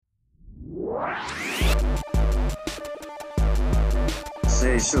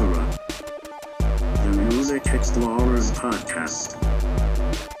Seishura, the Music Explorers Podcast.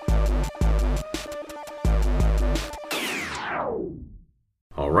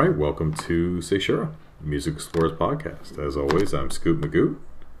 All right, welcome to Seishura, Music Explorers Podcast. As always, I'm Scoop Magoo.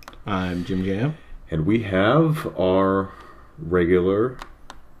 I'm Jim Jam. And we have our regular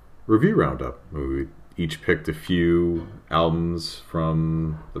review roundup. We each picked a few albums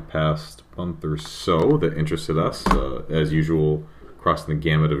from the past month or so that interested us, as usual, crossing the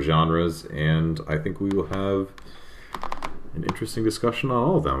gamut of genres, and I think we will have an interesting discussion on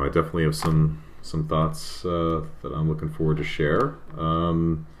all of them. I definitely have some thoughts that I'm looking forward to share.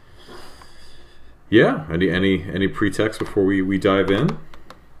 Yeah, any pretext before we dive in?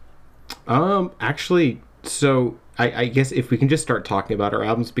 Actually, so I guess if we can just start talking about our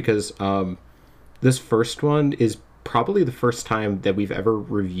albums, because this first one is probably the first time that we've ever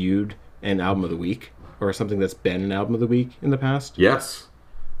reviewed an album of the week, or something that's been an album of the week in the past. Yes,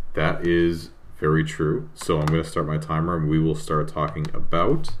 that is very true. So I'm going to start my timer, and we will start talking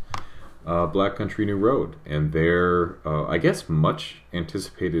about Black Country New Road and their, I guess, much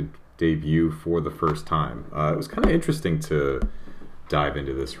anticipated debut for the first time. It was kind of interesting to dive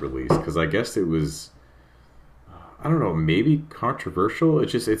into this release because I guess it was, I don't know, maybe controversial.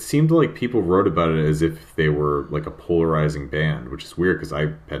 It seemed like people wrote about it as if they were like a polarizing band, which is weird because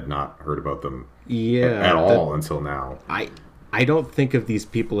I had not heard about them at all until now. I don't think of these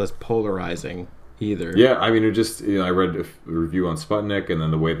people as polarizing either. Yeah, I mean, I read a review on Sputnik, and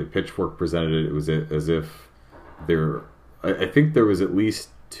then the way that Pitchfork presented it, it was as if I think there was at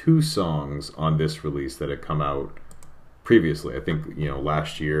least 2 songs on this release that had come out previously. I think,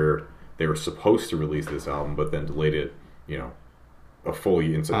 last year they were supposed to release this album, but then delayed it, a full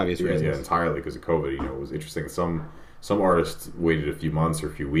year. Entirely because of COVID. It was interesting. Some artists waited a few months or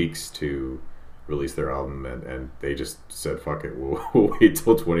a few weeks to release their album, and they just said, "Fuck it, we'll wait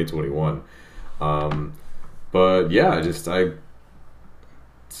till 2021." But yeah, I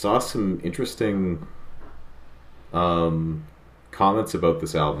saw some interesting comments about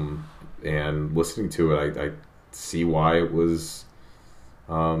this album, and listening to it, I see why it was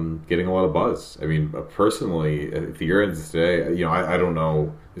getting a lot of buzz. I mean, personally, if the year ends today, I don't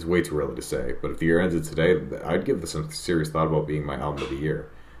know, it's way too early to say, but if the year ended today, I'd give this some serious thought about being my album of the year.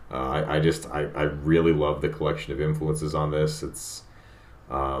 I really love the collection of influences on this. It's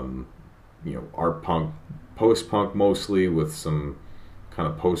art punk, post-punk mostly, with some kind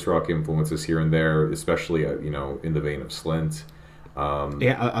of post-rock influences here and there, especially in the vein of Slint.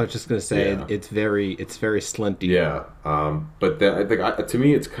 I was just gonna say, yeah. It's very Slinty. Yeah, but I think to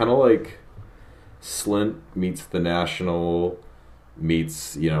me it's kind of like Slint meets The National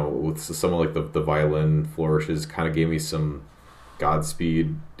meets with some of like the violin flourishes. Kind of gave me some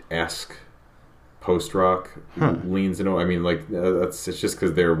Godspeed-esque post-rock leans. I mean, like it's just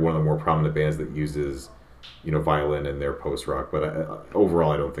because they're one of the more prominent bands that uses violin in their post-rock. But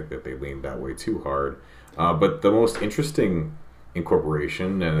overall, I don't think that they lean that way too hard. But the most interesting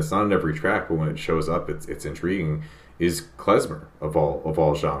incorporation, and it's not in every track, but when it shows up, it's intriguing, is klezmer of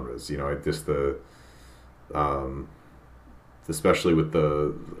all genres. Especially with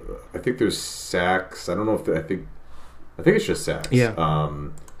I think there's sax. I don't know if I think it's just sax. Yeah.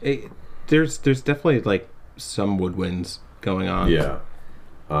 There's definitely like some woodwinds going on. Yeah.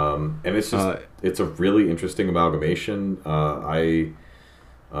 And it's just it's a really interesting amalgamation. I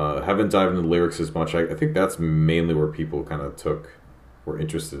haven't dived into the lyrics as much. I think that's mainly where people kind of were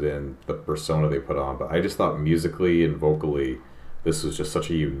interested in the persona they put on. But I just thought musically and vocally, this was just such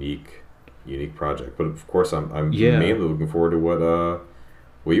a unique project. But of course, I'm mainly looking forward to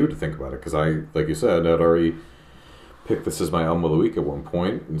what you would think about it, because I, like you said, I'd already picked this as my album of the week at one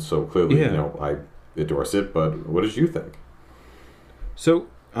point, and so clearly, I endorse it. But what did you think? So,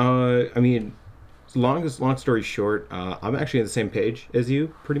 I mean, long story short, I'm actually on the same page as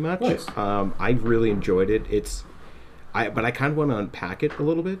you, pretty much. Nice. I really enjoyed it. But I kind of want to unpack it a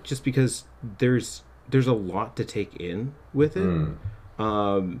little bit, just because there's a lot to take in with it.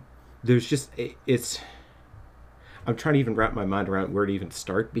 There's just I'm trying to even wrap my mind around where to even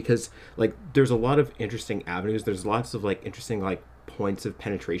start, because like there's a lot of interesting avenues. There's lots of like interesting like points of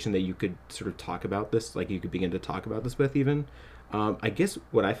penetration that you could sort of talk about this, like you could begin to talk about this with even. I guess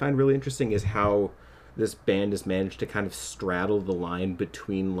what I find really interesting is how this band has managed to kind of straddle the line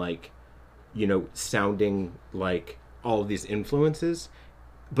between like, sounding like all of these influences,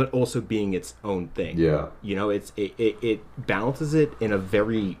 but also being its own thing. Yeah. It balances it in a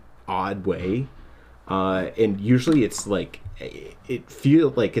very odd way. And usually it's like, it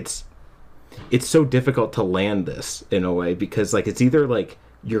feels like it's so difficult to land this in a way, because like it's either like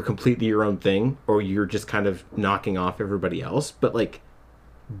you're completely your own thing, or you're just kind of knocking off everybody else. But like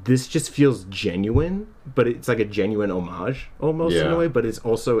this just feels genuine, but it's like a genuine homage almost in a way, but it's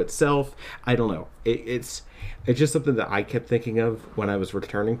also itself. I don't know. It's just something that I kept thinking of when I was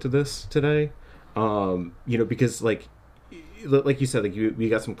returning to this today. Because like you said, like we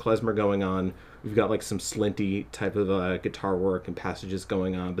got some klezmer going on. We've got like some slinty type of guitar work and passages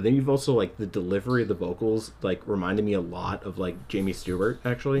going on, but then you've also like the delivery of the vocals like reminded me a lot of like Jamie Stewart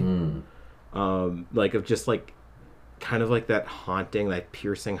actually, like of just like kind of like that haunting, like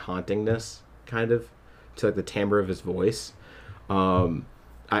piercing hauntingness kind of to like the timbre of his voice. I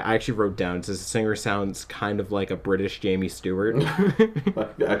actually wrote down, it says the singer sounds kind of like a British Jamie Stewart.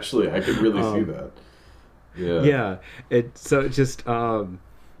 Actually, I could really see that. Yeah.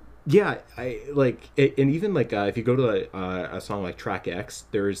 I like it, and even like if you go to a song like Track X,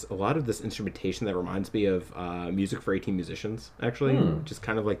 there's a lot of this instrumentation that reminds me of Music for 18 Musicians, actually, just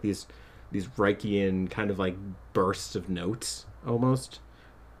kind of like these Reichian kind of like bursts of notes almost.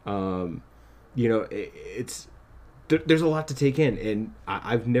 There's a lot to take in, and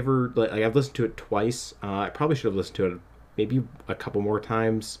I've never I've listened to it twice. I probably should have listened to it maybe a couple more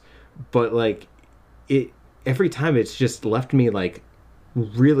times, but like it every time it's just left me like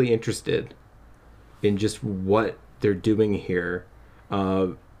really interested in just what they're doing here.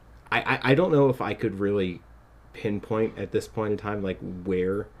 I don't know if I could really pinpoint at this point in time like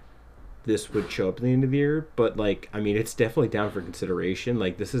where this would show up at the end of the year, but like I mean it's definitely down for consideration.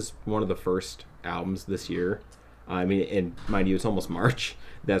 Like this is one of the first albums this year. I mean, and mind you, it's almost March.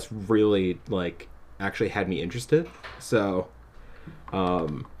 That's really like actually had me interested. So, I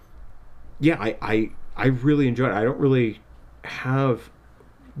really enjoyed it. I don't really have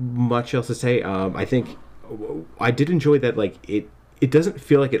much else to say. I think I did enjoy that. Like it doesn't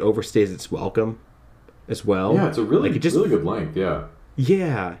feel like it overstays its welcome, as well. Yeah, it's a really really good length. Yeah.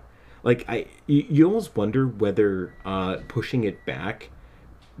 Yeah, like you almost wonder whether pushing it back,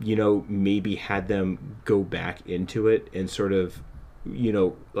 maybe had them go back into it and sort of,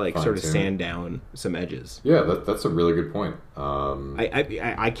 sort of sand down some edges. Yeah, that's a really good point.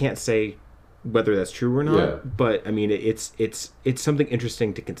 I can't say whether that's true or not, but I mean it's something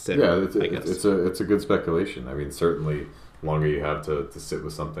interesting to consider. Yeah, it's a good speculation. I mean, certainly, the longer you have to sit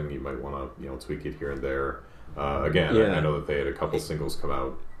with something, you might want to tweak it here and there. Again, I know that they had a couple singles come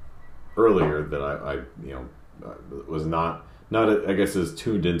out earlier that I was not I guess as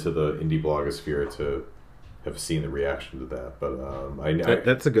tuned into the indie blogosphere to have seen the reaction to that, but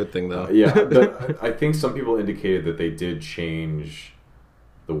that's a good thing though. But I think some people indicated that they did change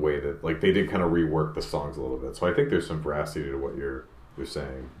the way that like they did kind of rework the songs a little bit. So I think there's some veracity to what you're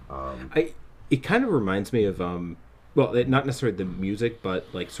saying. It kind of reminds me of not necessarily the music, but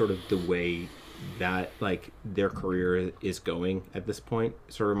like sort of the way that like their career is going at this point.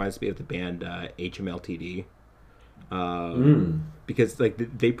 It sort of reminds me of the band HMLTD. Because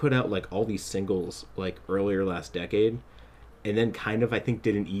like they put out like all these singles like earlier last decade, and then kind of I think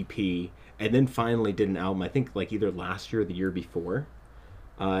did an EP, and then finally did an album I think like either last year or the year before,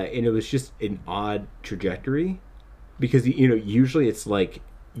 and it was just an odd trajectory because usually it's like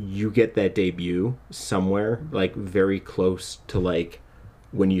you get that debut somewhere like very close to like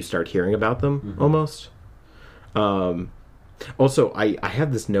when you start hearing about them almost. Also, I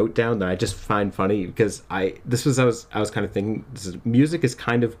have this note down that I just find funny because I was kind of thinking music is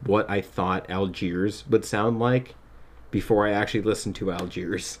kind of what I thought Algiers would sound like before I actually listened to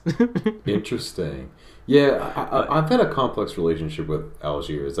Algiers. Interesting. Yeah, I've had a complex relationship with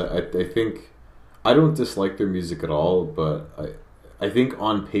Algiers. I think I don't dislike their music at all, but I think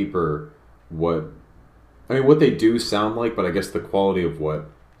on paper what they do sound like, but I guess the quality of what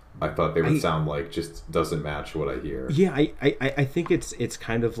I thought they would sound like just doesn't match what I hear. Yeah, I think it's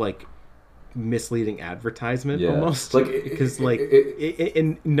kind of like misleading advertisement almost, like because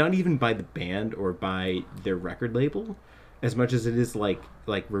and not even by the band or by their record label, as much as it is like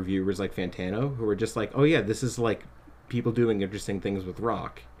reviewers like Fantano who are just like, oh yeah, this is like people doing interesting things with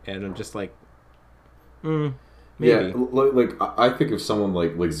rock, and I'm just like, maybe. Yeah, like I think of someone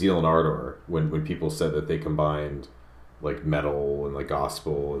like Zeal and Ardor when people said that they combined like metal and like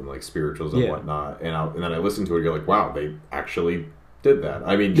gospel and like spirituals and whatnot, and then I listened to it and go like, wow, they actually did that.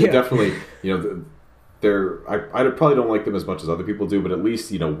 I mean, definitely, they're I probably don't like them as much as other people do, but at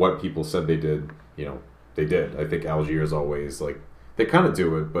least what people said they did, they did. I think Algiers always like they kind of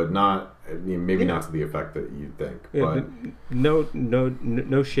do it, but not. I mean, maybe not to the effect that you'd think. Yeah, but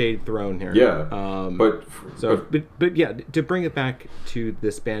no shade thrown here. Yeah, but yeah, to bring it back to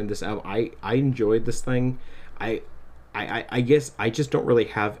this band, this album, I enjoyed this thing. I guess I just don't really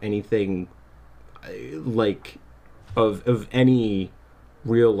have anything like of any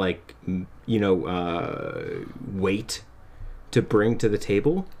real like weight to bring to the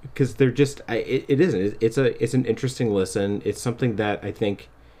table, because they're just it isn't. It's an interesting listen. It's something that I think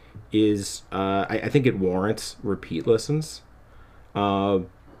is I think it warrants repeat listens.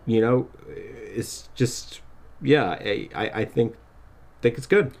 It's just I think it's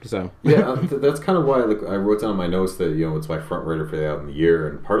good. So yeah, that's kind of why I wrote down in my notes that it's my front writer for the album of the year,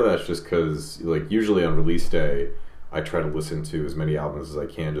 and part of that's just because usually on release day I try to listen to as many albums as I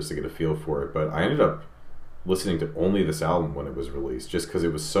can just to get a feel for it. But I ended up listening to only this album when it was released, just because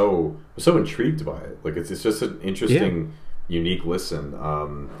it was so intrigued by it. It's just an interesting, unique listen.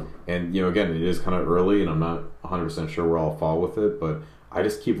 And again, it is kind of early, and I'm not 100% sure where I'll fall with it, but I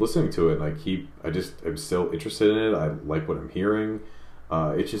just keep listening to it, and I'm still interested in it. I like what I'm hearing.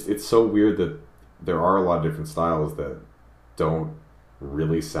 It's so weird that there are a lot of different styles that don't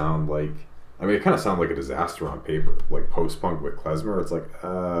really sound like. I mean, it kind of sounds like a disaster on paper, like post-punk with klezmer. It's like,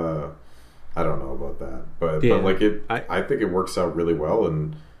 I don't know about that, but I think it works out really well,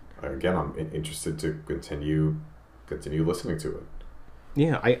 and again, I'm interested to continue listening to it.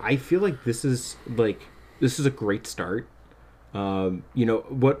 Yeah, I feel like this is a great start.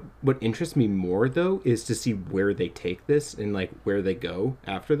 What interests me more though is to see where they take this and where they go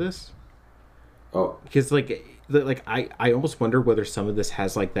after this. Oh, because I almost wonder whether some of this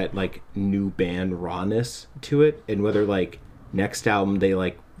has that new band rawness to it, and whether next album they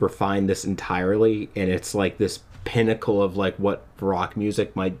refine this entirely, and it's this pinnacle of what rock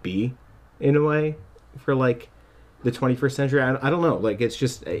music might be in a way for the 21st century. I don't know. It's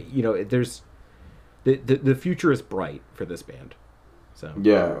just there's the future is bright for this band. So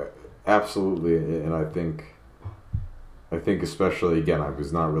yeah, absolutely. And I think especially, again, I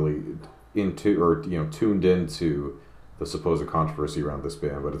was not really into or tuned into the supposed controversy around this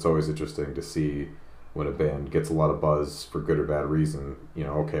band, but it's always interesting to see when a band gets a lot of buzz for good or bad reason.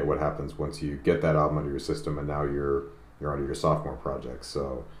 Okay, what happens once you get that album under your system and now you're onto your sophomore project.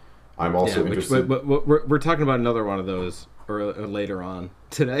 So I'm also interested. We're talking about another one of those or later on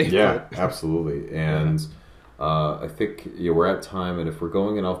today. Yeah, absolutely. And I think we're at time, and if we're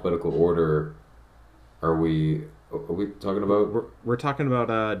going in alphabetical order, are we talking about? We're talking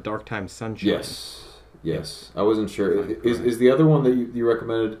about Dark Time Sunshine. Yes. I wasn't sure. Is the other one that you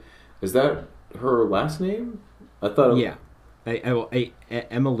recommended? Is that her last name? I thought. Yeah,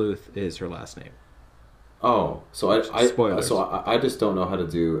 Emma Luth is her last name. Oh, so spoilers. So I just don't know how to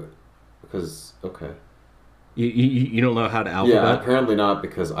do, because okay. You don't know how to alphabet? Yeah, apparently not,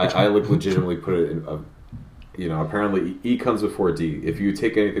 because I legitimately put it in. Apparently E comes before D. If you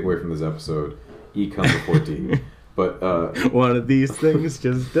take anything away from this episode, E comes before D. But one of these things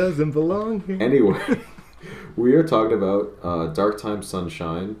just doesn't belong here. Anyway, we are talking about Dark Time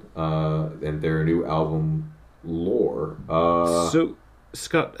Sunshine and their new album Lore. So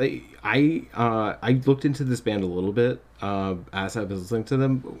Scott, I looked into this band a little bit as I was listening to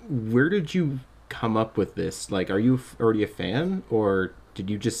them. Where did you come up with this? Are you already a fan, or did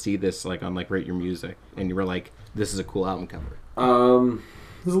you just see this on Rate Your Music and you were like, this is a cool album cover?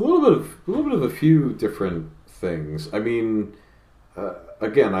 There's a little bit of a few different things. I mean,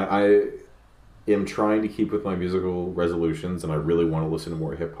 again, I am trying to keep with my musical resolutions, and I really want to listen to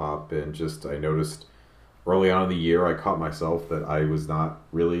more hip hop. And I noticed early on in the year, I caught myself that I was not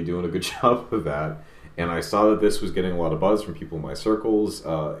really doing a good job of that, and I saw that this was getting a lot of buzz from people in my circles.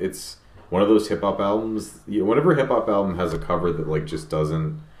 It's one of those hip hop albums. Whenever a hip hop album has a cover that just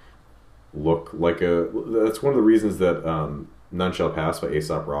doesn't look like a. That's one of the reasons that None Shall Pass by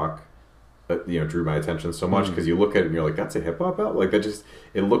A$AP Rock, drew my attention so much, because you look at it and you're like, that's a hip hop album.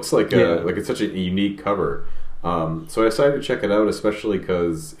 It looks like it's such a unique cover. So I decided to check it out, especially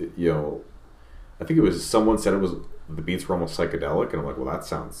because I think it was someone said the beats were almost psychedelic, and I'm like, well, that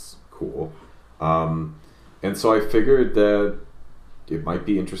sounds cool. And so I figured that it might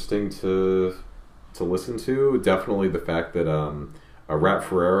be interesting to listen to. Definitely the fact that Rap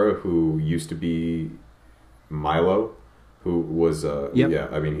Ferreira, who used to be Milo, who was I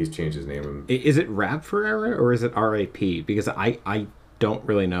mean, he's changed his name. Is it Rap Ferreira or is it R.A.P.? Because I don't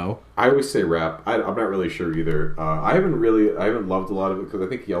really know. I always say Rap. I'm not really sure either. I haven't loved a lot of it, because I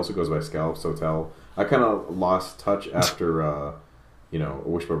think he also goes by Scallops Hotel. I kind of lost touch after I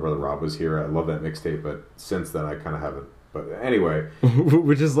Wish My Brother Rob was here. I love that mixtape, but since then I kind of haven't. But anyway,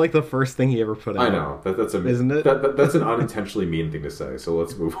 which is the first thing he ever put out. I know that's isn't it? That's an unintentionally mean thing to say. So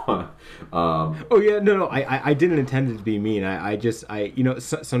let's move on. Oh yeah, no, I didn't intend it to be mean. I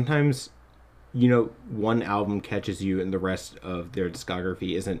sometimes one album catches you and the rest of their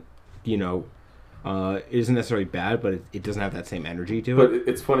discography isn't It isn't necessarily bad, but it doesn't have that same energy to But it.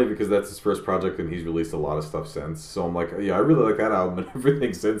 it's funny because that's his first project, and he's released a lot of stuff since. So I'm like, yeah, I really like that album, and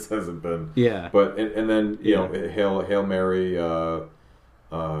everything since hasn't been. Yeah. But and then know, Hail Mary. God,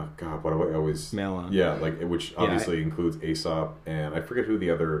 what do I always? Mail On. Yeah, like which obviously includes Aesop, and I forget who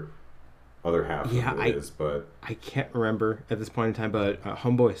the other half of it is, but I can't remember at this point in time. But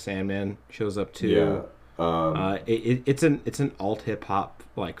Homeboy Sandman shows up too. Yeah. It's an alt hip hop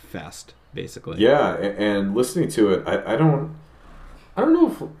like fest basically. Yeah, and listening to it, I don't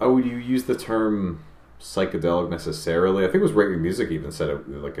know if I would use the term psychedelic necessarily. I think it was Rate Your Music even said it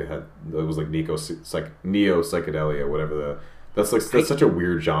like it was like neo psychedelia, whatever that's such a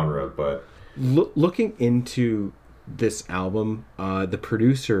weird genre. But looking into this album, the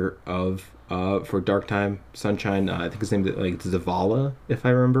producer of for Dark Time Sunshine, I think his name is like Zavala, if I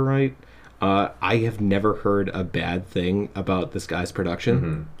remember right. I have never heard a bad thing about this guy's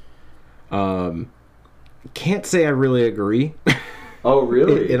production. Mm-hmm. Can't say I really agree. Oh,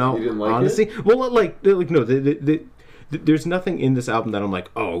 really? In all you didn't like honesty, it? Well, like no, there's nothing in this album that I'm like,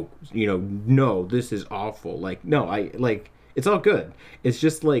 oh, no, this is awful. Like, no, I like it's all good. It's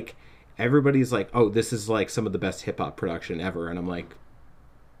just like everybody's like, oh, this is like some of the best hip hop production ever, and I'm like,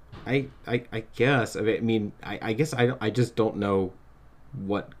 I guess. I mean, I guess I just don't know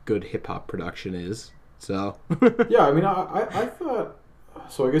what good hip hop production is. So yeah, I mean, I thought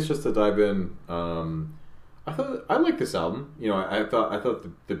so. I guess just to dive in, I thought I liked this album. I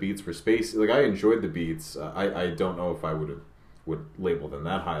thought the beats were spacey. Like I enjoyed the beats. I don't know if I would label them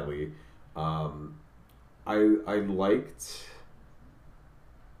that highly. I liked.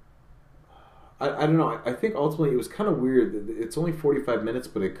 I don't know. I think ultimately it was kind of weird. It's only 45 minutes,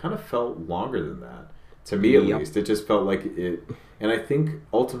 but it kind of felt longer than that. To me, at least, it just felt like it. And I think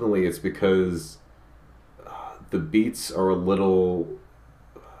ultimately it's because the beats are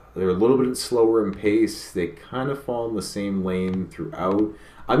they're a little bit slower in pace. They kind of fall in the same lane throughout.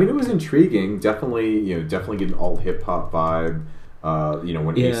 I mean, it was intriguing. Definitely getting alt hip hop vibe.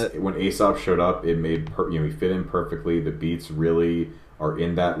 When Aesop showed up, it made he fit in perfectly. The beats really are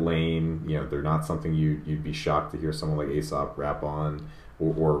in that lane. They're not something you'd be shocked to hear someone like Aesop rap on,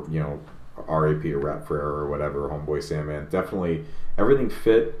 or RAP or Rap Forever or whatever, Homeboy Sandman. Definitely everything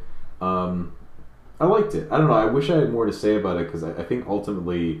fit. I liked it. I don't know. I wish I had more to say about it because I think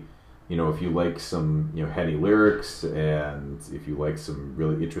ultimately, if you like some heady lyrics and if you like some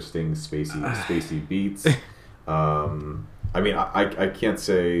really interesting spacey beats, I mean, I can't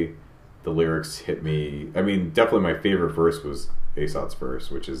say the lyrics hit me. I mean, definitely my favorite verse was Aesop's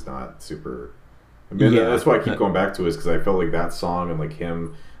verse, which is not super. I mean, that's why I keep going back to it, is because I felt like that song and like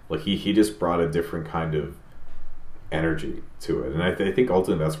him, like he just brought a different kind of energy to it, and I think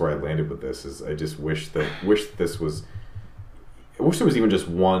ultimately that's where I landed with this. Is I just wish this was. I wish there was even just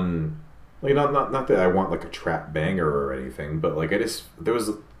one, like not that I want like a trap banger or anything, but like I just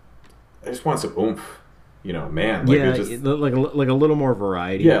want some oomph. Man. Like yeah, it just, like a little more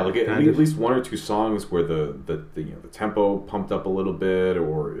variety. Yeah, like at least one or two songs where the tempo pumped up a little bit,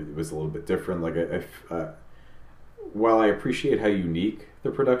 or it was a little bit different. Like while I appreciate how unique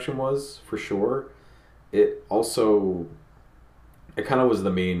the production was for sure, it also kind of was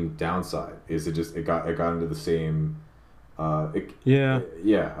the main downside. Is it got into the same. Yeah.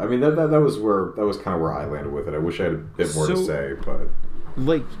 I mean that was kind of where I landed with it. I wish I had a bit more to say, but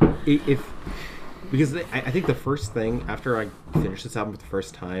like because I think the first thing after I finished this album for the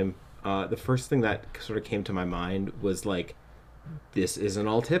first time, the first thing that sort of came to my mind was like, this is an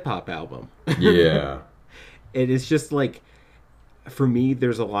alt hip hop album. Yeah. It is just like, for me,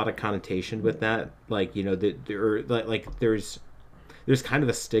 there's a lot of connotation with that. Like, there's kind of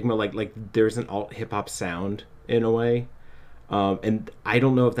a stigma, like there's an alt hip hop sound in a way, and I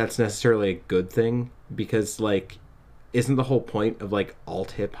don't know if that's necessarily a good thing, because like, isn't the whole point of like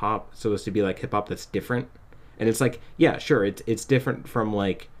alt hip hop supposed to be like hip hop that's different? And it's like, yeah, sure, it's different from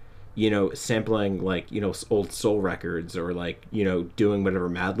like, sampling like, old soul records, or like, doing whatever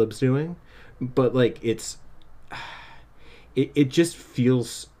Madlib's doing, but like it just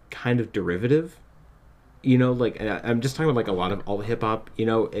feels kind of derivative, like I'm just talking about like a lot of alt hip hop,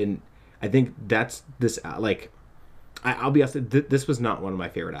 and I think that's this like. I'll be honest. This was not one of my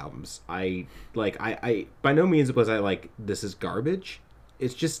favorite albums. I by no means was I like, this is garbage.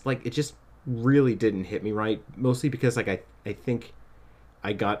 It's just like, it just really didn't hit me right. Mostly because like I think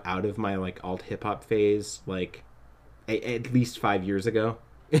I got out of my like alt hip hop phase like at least 5 years ago,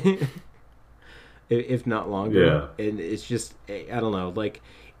 if not longer. Yeah. And it's just, I don't know. Like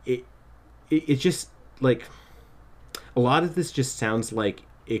it just like, a lot of this just sounds like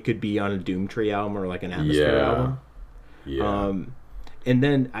it could be on a Doomtree album or like an Atmosphere album. Yeah. And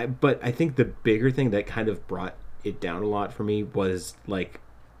then but I think the bigger thing that kind of brought it down a lot for me was like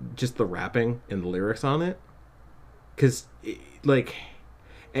just the rapping and the lyrics on it, because like,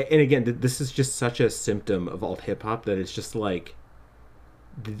 and again, this is just such a symptom of alt hip hop that it's just like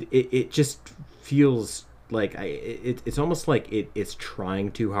it just feels like it's almost like it's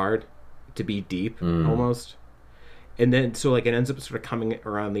trying too hard to be deep almost, and then so like it ends up sort of coming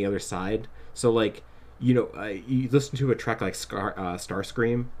around the other side. So like, you know, you listen to a track like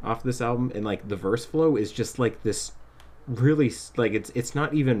Starscream off this album, and like the verse flow is just like this really like it's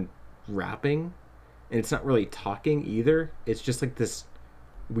not even rapping, and it's not really talking either. It's just like this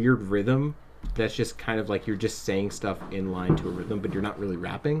weird rhythm that's just kind of like you're just saying stuff in line to a rhythm, but you're not really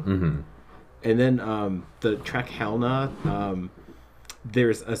rapping. And then the track Hell Nah,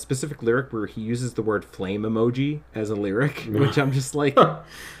 there's a specific lyric where he uses the word flame emoji as a lyric, which I'm just like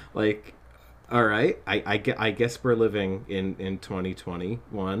like, all right, I guess we're living in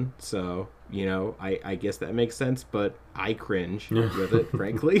 2021, so you know, I guess that makes sense, but I cringe with it,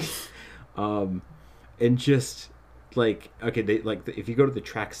 frankly. And just like, okay, they like if you go to the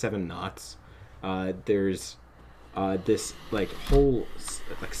track 7 Knots, there's this like whole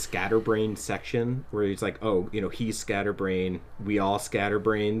like scatterbrain section where he's like, oh, you know, he's scatterbrain, we all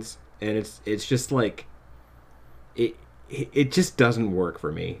scatterbrains, and it's just like it just doesn't work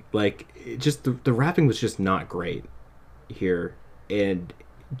for me. Like, it just the rapping was just not great here, and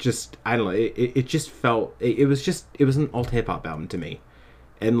just I don't know, it just felt it was an alt hip hop album to me.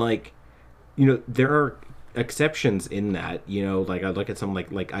 And like, you know, there are exceptions in that, you know, like I look at some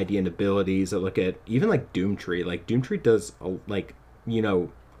like Idea and Abilities, I look at even like Doomtree. Like Doomtree does like, you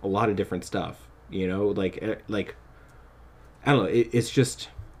know, a lot of different stuff, you know, like I don't know, it's just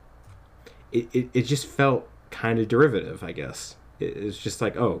it just felt kind of derivative, I guess. It's just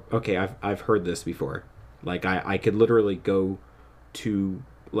like, oh, okay, I've heard this before. Like I could literally go to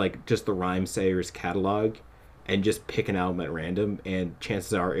like just the Rhymesayers catalog and just pick an album at random, and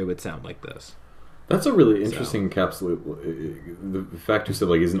chances are it would sound like this. That's a really interesting encapsulate. The fact you said,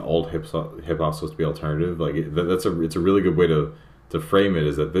 like, isn't alt hip hop supposed to be alternative? Like, it's a really good way to frame it.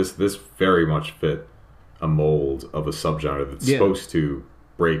 Is that this very much fit a mold of a subgenre that's supposed to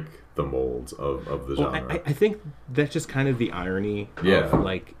break the molds of the genre. I think that's just kind of the irony of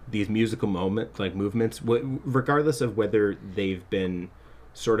like these musical movements, regardless of whether they've been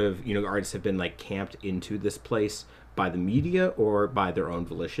sort of, you know, artists have been like camped into this place by the media or by their own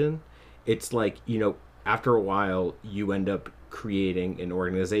volition. It's like, you know, after a while you end up creating an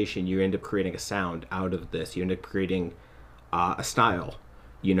organization, you end up creating a sound out of this, you end up creating a style,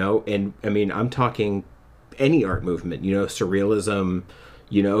 you know. And I mean, I'm talking any art movement, you know, surrealism,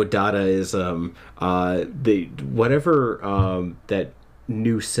 you know, Dadaism, the whatever that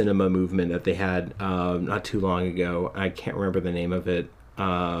new cinema movement that they had not too long ago. I can't remember the name of it,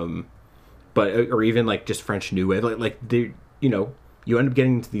 but or even like just French New Wave, like they, you know, you end up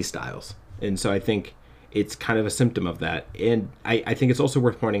getting into these styles. And so I think it's kind of a symptom of that. And I think it's also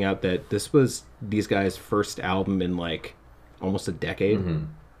worth pointing out that this was these guys' first album in like almost a decade.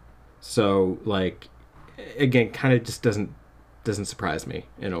 So like, again, kind of just doesn't surprise me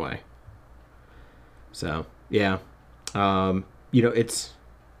in a way. So yeah, you know, it's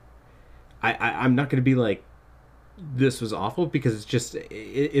I'm not gonna be like this was awful, because it's just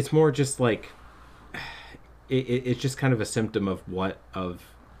it's more just like it's just kind of a symptom of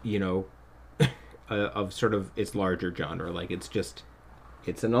you know, of sort of its larger genre. Like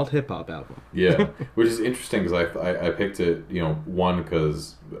it's an alt hip hop album. Yeah, which is interesting because I picked it, you know, one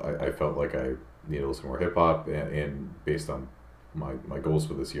because I felt like I needed to listen more hip hop and based on my goals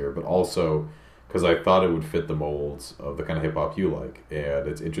for this year, but also because I thought it would fit the molds of the kind of hip hop you like, and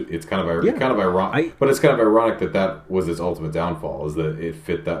it's kind of ironic, but it's kind of ironic that was its ultimate downfall, is that it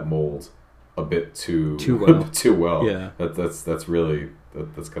fit that mold a bit too well. too well. Yeah, that's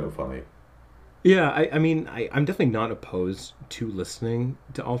kind of funny. Yeah, I mean, I'm definitely not opposed to listening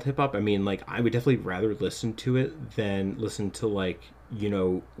to alt hip hop. I mean, like, I would definitely rather listen to it than listen to, like, you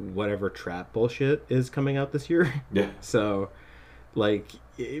know, whatever trap bullshit is coming out this year. Yeah. So, like,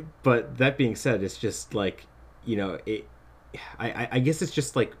 but that being said, it's just like, you know, I guess it's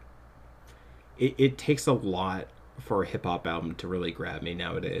just like, it takes a lot for a hip hop album to really grab me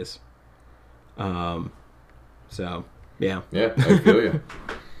nowadays. So yeah. Yeah, I feel you.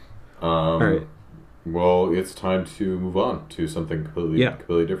 All right. Well, it's time to move on to something completely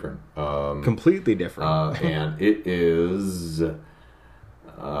different. Completely different. And it is.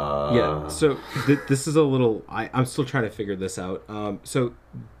 Yeah. So this is a little. I'm still trying to figure this out. So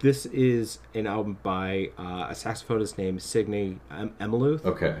this is an album by a saxophonist named Signe Emmeluth.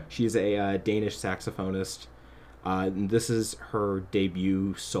 Okay. She's a Danish saxophonist. This is her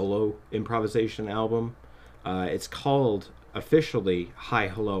debut solo improvisation album. It's called officially "Hi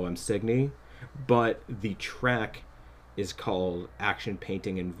Hello I'm Signy," but the track is called "Action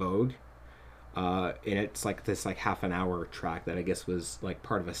Painting in Vogue." And it's like this like half an hour track that I guess was like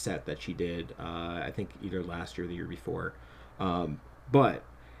part of a set that she did I think either last year or the year before. But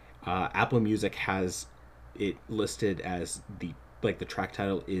Apple Music has it listed as the track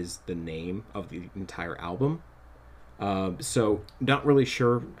title is the name of the entire album. So not really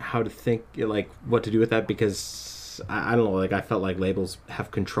sure how to think, like what to do with that, because I don't know, like I felt like labels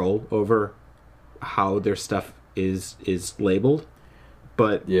have control over how their stuff is labeled.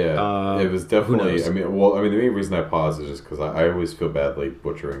 But yeah, it was definitely. I mean, the main reason I paused is just because I always feel bad like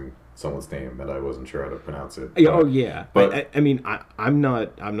butchering someone's name, and I wasn't sure how to pronounce it. But I mean, I'm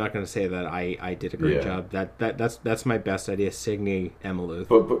not going to say that I did a great job. That's my best idea, Signy Emaluth.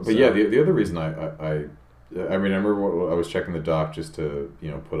 But so. Yeah, the other reason I mean, I remember I was checking the doc just to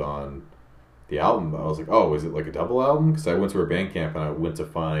put on the album. I was like, oh, is it like a double album? Because I went to her Bandcamp and I went to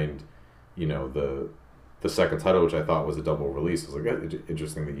find the second title, which I thought was a double release. I was like,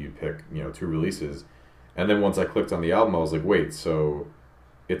 interesting that you pick, two releases. And then once I clicked on the album, I was like, wait, so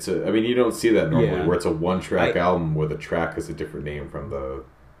it's a... I mean, you don't see that normally, where it's a one-track album where the track is a different name from the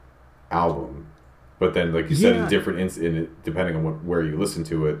album. But then, like you said, in different... depending on where you listen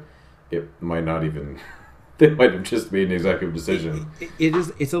to it, it might not even... They might have just made an executive decision.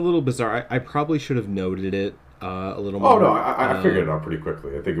 It's a little bizarre. I probably should have noted it a little more. Oh, no, I figured it out pretty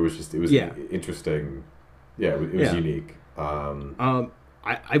quickly. I think it was interesting... Yeah, it was unique.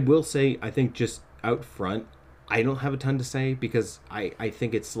 I will say, I think just out front, I don't have a ton to say because I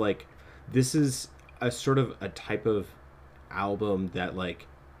think it's like, this is a sort of a type of album that like,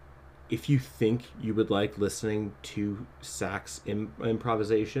 if you think you would like listening to sax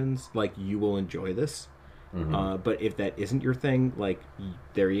improvisations, like you will enjoy this. Mm-hmm. But if that isn't your thing, like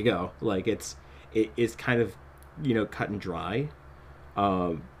there you go. Like it's kind of, cut and dry.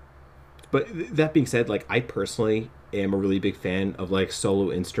 But that being said, like I personally am a really big fan of like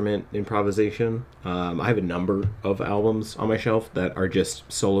solo instrument improvisation. I have a number of albums on my shelf that are just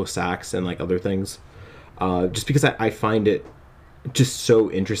solo sax and like other things. Just because I find it just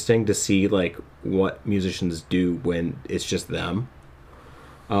so interesting to see like what musicians do when it's just them.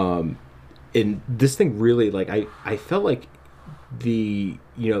 And this thing really, like I felt like the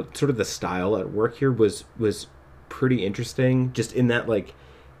sort of the style at work here was pretty interesting, just in that like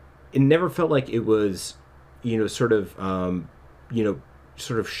it never felt like it was sort of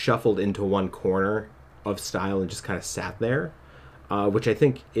shuffled into one corner of style and just kind of sat there, which I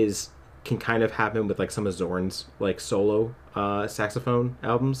think can kind of happen with like some of Zorn's like solo saxophone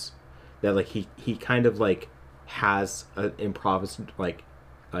albums, that like he kind of like has an improvisation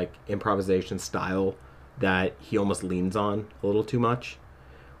style that he almost leans on a little too much,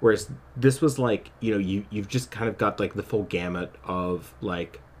 whereas this was like you've just kind of got like the full gamut of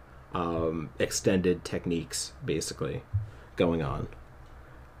like extended techniques basically going on.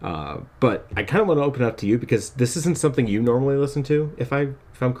 But I kind of want to open up to you because this isn't something you normally listen to, if I'm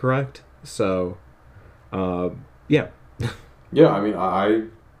correct. So yeah. Yeah, I mean,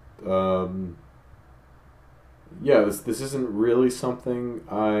 this isn't really something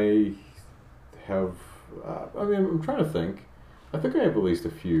I have. I mean, I'm trying to think. I think I have at least a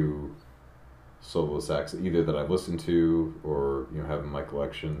few solo sax either that I've listened to or have in my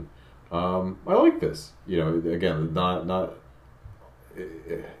collection. I like this. Again, not.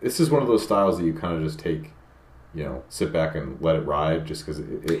 This is one of those styles that you kind of just take, sit back and let it ride, just because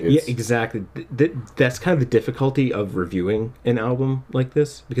it's... Yeah, exactly. That's kind of the difficulty of reviewing an album like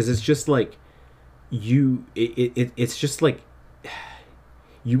this, because it's just like it's just like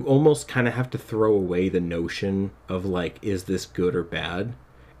you almost kind of have to throw away the notion of like, is this good or bad,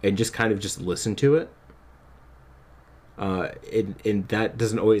 and just kind of just listen to it. And that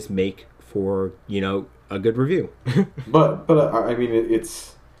doesn't always make for a good review. but I mean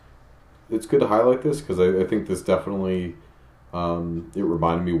it's good to highlight this because I think this definitely it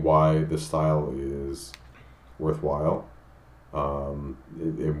reminded me why this style is worthwhile,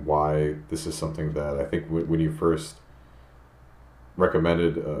 and why this is something that I think when you first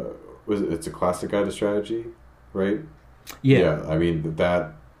recommended it's a classic guide to strategy, right? Yeah, I mean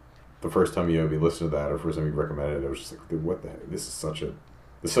that. The first time you had me listen to that, or first time you recommended it, I was just like, "What the heck? This is such a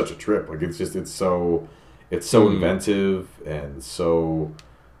trip." Like it's so inventive and so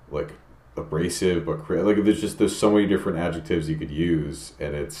like abrasive, but like there's so many different adjectives you could use,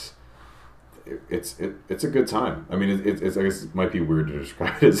 and it's a good time. I mean, it's I guess it might be weird to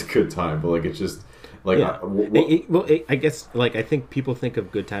describe it as a good time, but like it's just like I guess like I think people think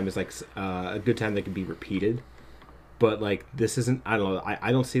of good time as like a good time that can be repeated. but like this isn't. I don't know.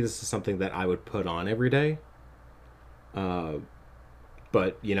 I don't see this as something that I would put on every day.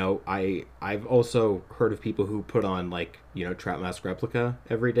 But you know, I've also heard of people who put on like, you know, Trap Mask Replica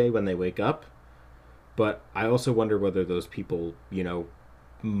every day when they wake up. But I also wonder whether those people, you know,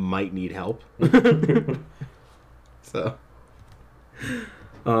 might need help. So,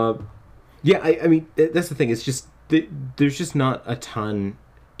 yeah, I mean, that's the thing. It's just there's just not a ton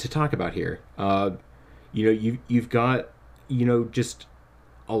to talk about here. You know, you've got, you know, just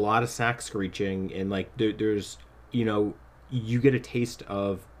a lot of sax screeching, and like there's, you know, you get a taste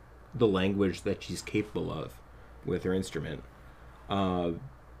of the language that she's capable of with her instrument.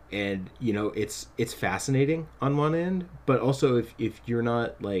 And you know, it's fascinating on one end, but also if you're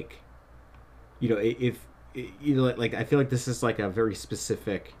not like, you know, if you know, like I feel like this is like a very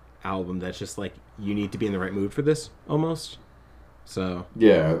specific album that's just like you need to be in the right mood for this almost. So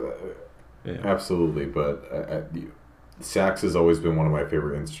yeah. Absolutely. But sax has always been one of my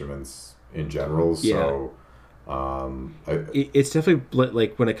favorite instruments in general. So it's definitely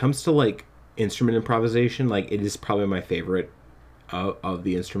like when it comes to like instrument improvisation, like it is probably my favorite of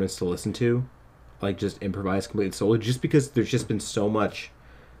the instruments to listen to, like just improvise completely solo, just because there's just been so much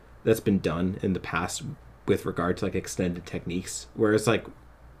that's been done in the past with regard to like extended techniques, whereas like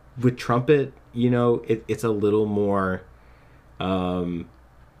with trumpet, you know, it's a little more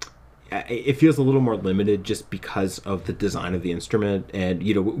it feels a little more limited just because of the design of the instrument. And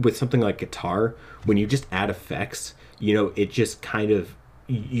you know, with something like guitar, when you just add effects, you know, it just kind of,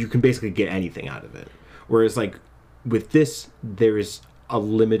 you can basically get anything out of it, whereas like with this, there's a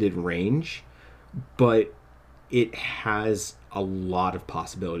limited range, but it has a lot of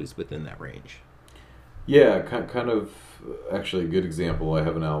possibilities within that range. Yeah, kind of. Actually, a good example. I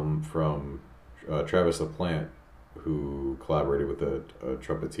have an album from Travis LaPlante, who collaborated with a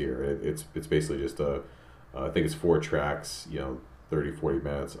trumpeter. It's basically just I think it's 4 tracks, you know, 30-40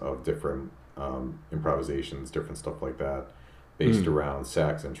 minutes of different improvisations, different stuff like that, based around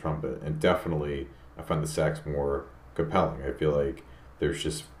sax and trumpet. And definitely, I find the sax more compelling. I feel like there's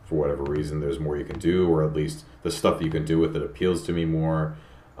just, for whatever reason, there's more you can do, or at least the stuff that you can do with it appeals to me more.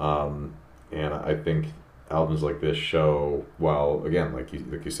 And I think albums like this show, while again, like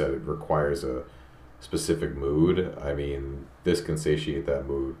you said, it requires a specific mood. I mean, this can satiate that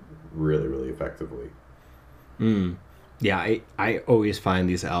mood really, really effectively. Yeah, I always find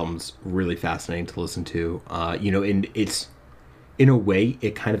these albums really fascinating to listen to. You know, and it's, in a way,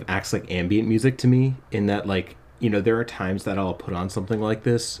 it kind of acts like ambient music to me, in that, like, you know, there are times that I'll put on something like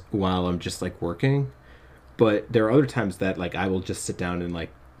this while I'm just like working, but there are other times that like I will just sit down and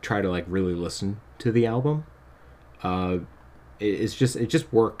like try to like really listen to the album. It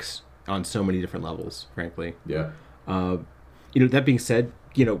just works on so many different levels, frankly. Yeah. You know, that being said,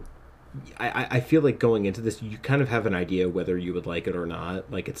 you know, I feel like going into this, you kind of have an idea whether you would like it or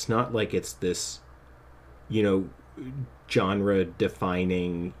not. Like, it's not like it's this, you know, genre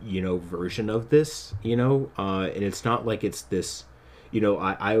defining, you know, version of this, you know, and it's not like it's this, you know,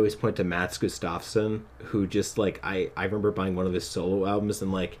 I always point to Mats Gustafsson, who just like, I remember buying one of his solo albums,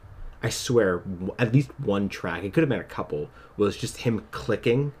 and like, I swear at least one track, it could have been a couple, was just him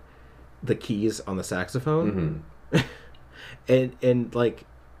clicking the keys on the saxophone. and like,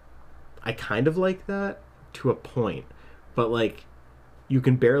 I kind of like that to a point, but like, you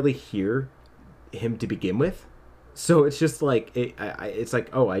can barely hear him to begin with, so it's just like it's like,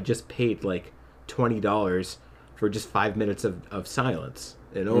 oh, I just paid like $20 for just 5 minutes of silence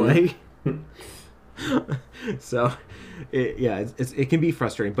in a way. So it can be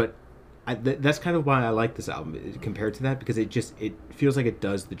frustrating, but that's kind of why I like this album compared to that, because it feels like it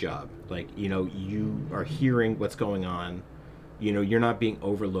does the job. Like, you know, you are hearing what's going on, you know, you're not being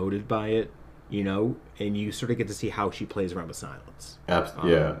overloaded by it, you know, and you sort of get to see how she plays around with silence.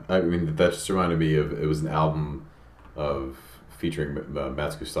 Yeah, I mean, that just reminded me of, it was an album of featuring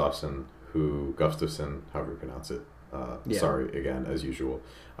Mats Gustafsson, Gustafsson, however you pronounce it. Sorry again, as usual.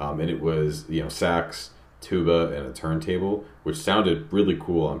 And it was, you know, sax, tuba, and a turntable, which sounded really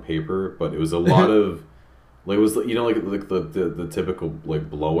cool on paper, but it was a lot of, like, it was, you know, like the typical like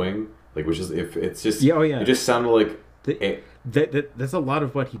blowing, like, which is, if it's just, it just sounded like that's a lot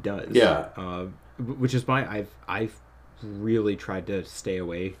of what he does. Yeah. Which is why I've really tried to stay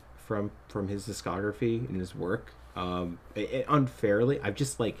away from his discography and his work. Unfairly,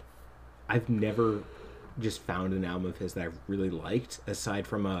 I've never just found an album of his that I've really liked, aside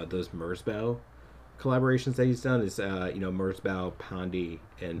from those Merzbow collaborations that he's done. Is you know, Merzbow, Pondy,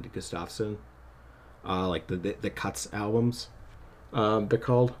 and Gustafsson, like the Cuts albums, they're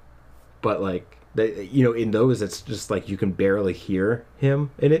called. But like, that, you know, in those it's just like you can barely hear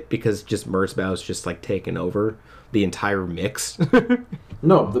him in it because just Merzbow's just like taken over the entire mix.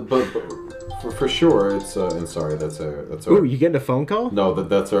 No, but for sure it's and sorry, that's our, Ooh, you getting a phone call? No,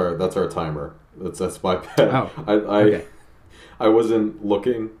 that's our timer. That's my bad. Oh, okay. I wasn't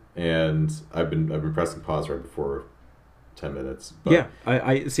looking, and I've been pressing pause right before 10 minutes. But... Yeah,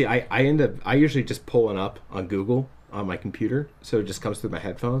 I see. I usually just pulling up on Google on my computer, so it just comes through my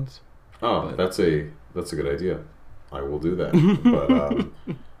headphones. Oh, but... that's a good idea. I will do that.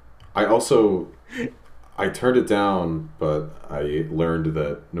 But I turned it down, but I learned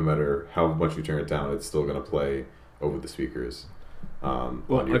that no matter how much you turn it down, it's still going to play over the speakers. Well,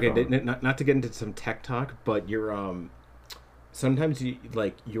 okay, not to get into some tech talk, but sometimes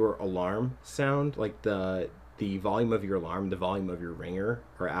your alarm sound, like the volume of your alarm, the volume of your ringer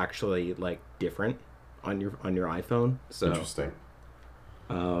are actually like different on your iPhone. So interesting.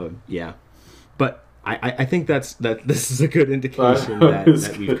 Yeah, but I think that this is a good indication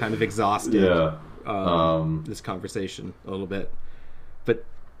that we've kind of exhausted this conversation a little bit. But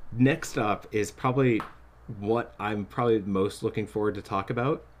next up is probably what I'm probably most looking forward to talk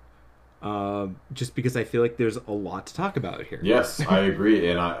about. Just because I feel like there's a lot to talk about here. Yes, I agree,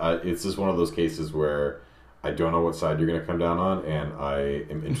 and I it's just one of those cases where I don't know what side you're going to come down on, and I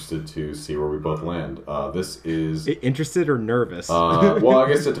am interested to see where we both land. This is interested or nervous. Well, I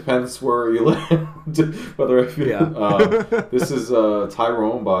guess it depends where you land. Whether I feel. Yeah. This is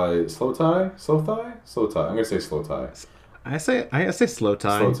Tyrone by Slow Tie. I'm going to say Slow Tie. I say slow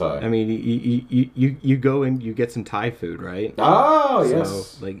tie. Slow tie. I mean, you go and you get some Thai food, right? Oh, so,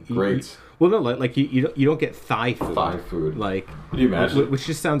 yes. Like great. Well, no, like you don't get Thai food. Thai food. Like, can you imagine? Which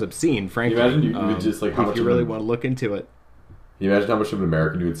just sounds obscene, frankly. Can you imagine you just like how much you really want to look into it. Can you imagine how much of an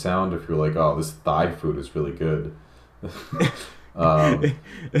American you would sound if you're like, oh, this Thai food is really good.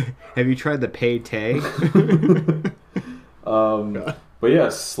 Have you tried the pay tay? But yeah,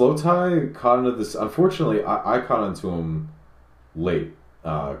 Slow Tie caught into this. Unfortunately, I caught into him late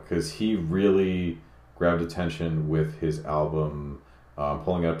because he really grabbed attention with his album.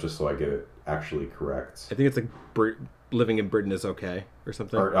 Pulling it up just so I get it actually correct. I think it's like Living in Britain is Okay or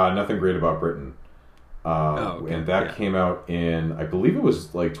something. Or Nothing Great About Britain. Okay. And that came out in, I believe it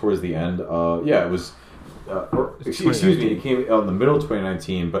was like towards the end. It was. Excuse me, it came out in the middle of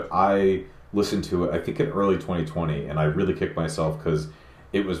 2019, but I listened to it, I think in early 2020, and I really kicked myself because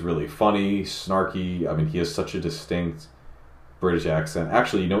it was really funny, snarky. I mean, he has such a distinct British accent.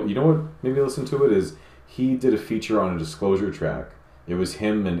 Actually, you know what made me listen to it is he did a feature on a Disclosure track. It was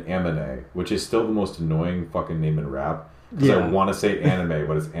him and Amine, which is still the most annoying fucking name in rap. Because I want to say anime,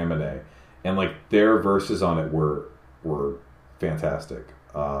 but it's Amine. And like their verses on it were fantastic.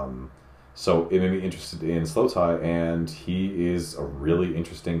 So it made me interested in Slow Tie, and he is a really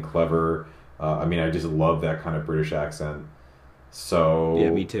interesting, clever. I mean, I just love that kind of British accent. So yeah,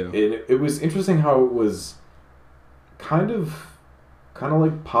 me too. It was interesting how it was kind of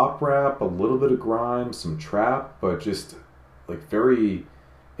like pop rap, a little bit of grime, some trap, but just like very.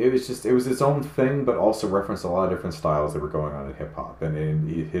 It was its own thing, but also referenced a lot of different styles that were going on in hip hop,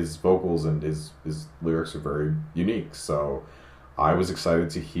 and his vocals and his lyrics are very unique. So I was excited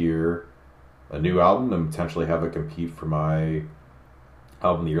to hear a new album and potentially have it compete for my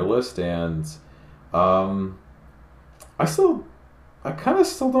album of the year list. And I kind of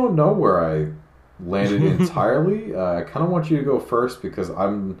still don't know where I landed entirely. I kind of want you to go first because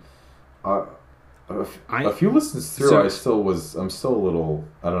a few listens through, I'm still a little,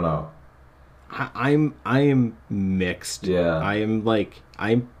 I don't know. I am mixed. Yeah.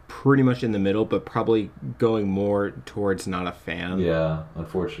 I'm pretty much in the middle, but probably going more towards not a fan. Yeah,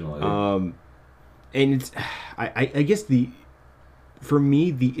 unfortunately. And it's, I guess for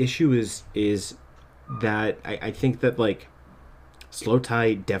me the issue is that I think that like Slow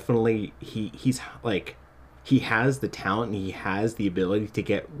Tie definitely he's like he has the talent and he has the ability to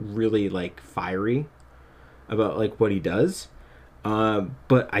get really like fiery about like what he does,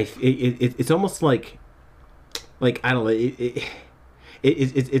 but it's almost like I don't know,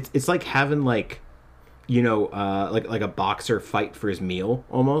 it's like having like, you know, like a boxer fight for his meal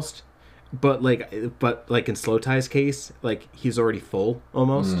almost, but like in Slow Tie's case, like he's already full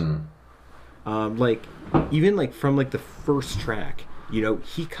almost. Like even like from like the first track, you know,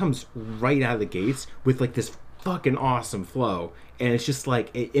 he comes right out of the gates with like this fucking awesome flow, and it's just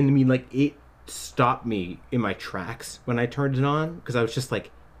like and I mean like it stopped me in my tracks when I turned it on, because I was just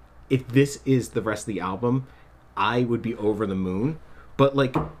like, if this is the rest of the album, I would be over the moon. But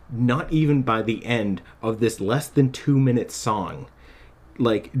like not even by the end of this less than 2-minute song,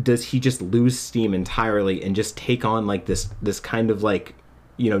 like does he just lose steam entirely and just take on like this kind of like,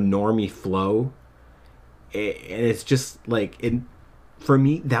 you know, normie flow and it's just like for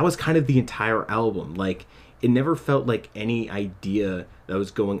me that was kind of the entire album. Like it never felt like any idea that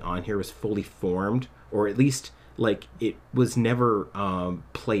was going on here was fully formed, or at least like it was never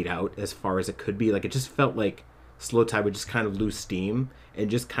played out as far as it could be. Like it just felt like Slowthai would just kind of lose steam and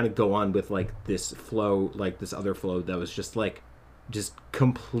just kind of go on with like this flow, like this other flow that was just like just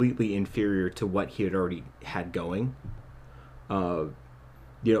completely inferior to what he had already had going.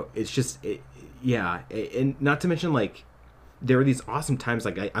 It's just and not to mention like there are these awesome times,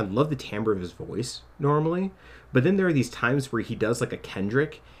 like I love the timbre of his voice normally, but then there are these times where he does like a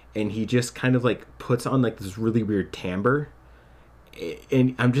Kendrick and he just kind of like puts on like this really weird timbre,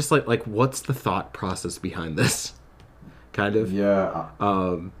 and I'm just like what's the thought process behind this? Kind of.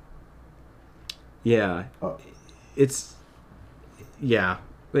 It's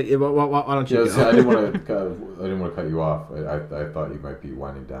Why don't you go? I didn't want to cut you off. I thought you might be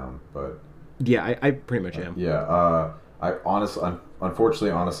winding down, but yeah, I pretty much am. I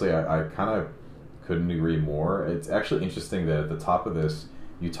unfortunately, I kind of couldn't agree more. It's actually interesting that at the top of this,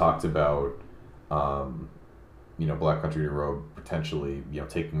 you talked about, Black Country Road potentially,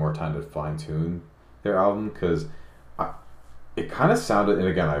 taking more time to fine tune their album, because it kind of sounded, and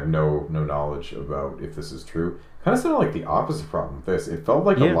again, I have no knowledge about if this is true. Kind of sounded like the opposite problem with this. It felt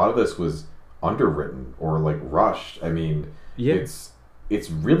like a lot of this was underwritten or like rushed. I mean, it's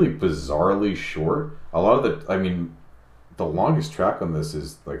really bizarrely short. A lot of the longest track on this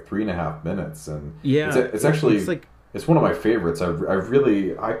is like 3.5 minutes, and it's actually it's one of my favorites. I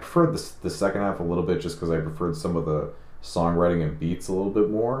preferred the second half a little bit just because I preferred some of the songwriting and beats a little bit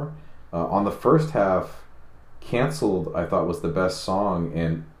more. On the first half, Cancelled I thought was the best song,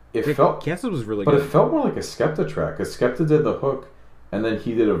 and Cancelled was really good. But it felt more like a Skepta track, because Skepta did the hook and then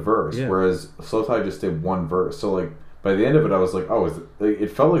he did a verse, whereas Slowthai just did one verse. So like by the end of it, I was like, oh,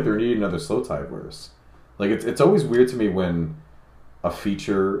 it felt like there needed another Slowthai verse. Like it's always weird to me when a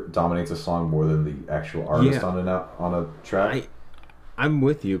feature dominates a song more than the actual artist on a track. I'm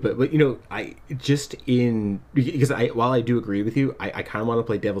with you, but while I do agree with you, I kind of want to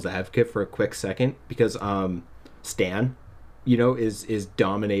play devil's advocate for a quick second, because Stan, is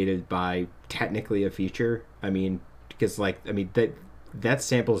dominated by technically a feature. I mean, because that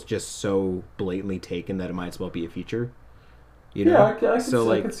sample is just so blatantly taken that it might as well be a feature. I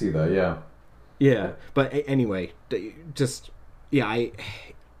can see that. Yeah. Yeah, but anyway, it's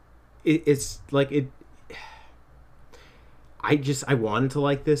like it. I wanted to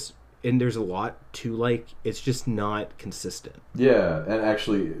like this, and there's a lot to like. It's just not consistent. Yeah, and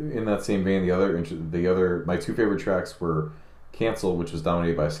actually, in that same vein, the other my two favorite tracks were Cancel, which was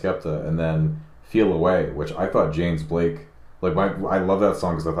dominated by Skepta, and then Feel Away, which I thought James Blake, I love that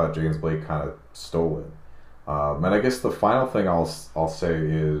song because I thought James Blake kind of stole it. And I guess the final thing I'll say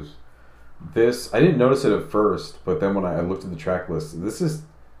is this. I didn't notice it at first, but then when I looked at the track list, this is,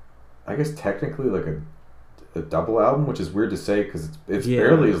 I guess, technically like a double album, which is weird to say because it's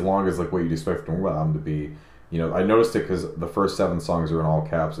barely as long as like what you'd expect a normal album to be. I noticed it because the first 7 songs are in all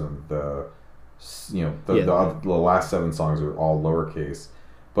caps, and the last 7 songs are all lowercase.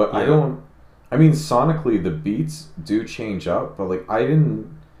 But sonically the beats do change up, but like I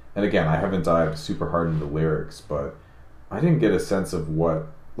didn't, and again, I haven't dived super hard into the lyrics, but I didn't get a sense of what,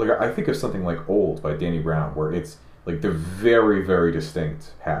 like I think of something like Old by Danny Brown, where it's like they're very, very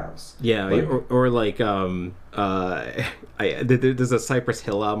distinct halves. Yeah, there's a Cypress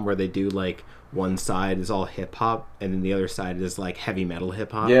Hill album where they do like one side is all hip hop and then the other side is like heavy metal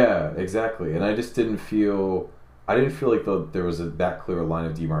hip hop. Yeah, exactly. And I just didn't feel like there was that clear line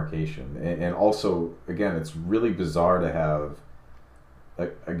of demarcation. And also, again, it's really bizarre to have.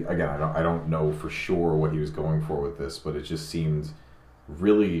 Again, I don't know for sure what he was going for with this, but it just seemed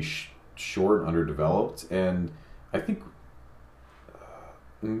really short and underdeveloped. And I think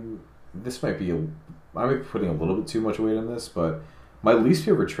this might be I might be putting a little bit too much weight on this, but my least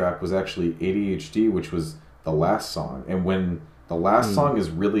favorite track was actually ADHD, which was the last song. And when the last song is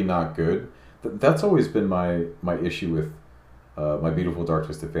really not good, that's always been my issue with My Beautiful Dark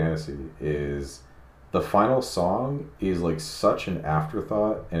Twisted Fantasy, is the final song is like such an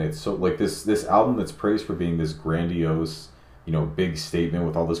afterthought, and it's so like this album that's praised for being this grandiose, big statement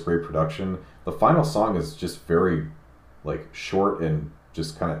with all this great production. The final song is just very like short and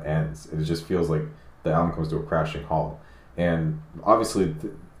just kind of ends. It just feels like the album comes to a crashing halt. And obviously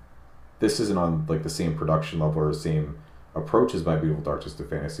this isn't on like the same production level or same approach as My Beautiful Dark Twisted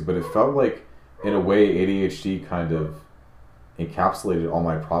Fantasy, but it felt like in a way ADHD kind of encapsulated all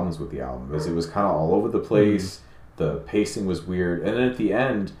my problems with the album, as it was kind of all over the place. The pacing was weird, and then at the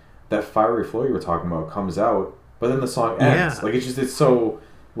end that fiery flow you were talking about comes out, but then the song ends. Like it's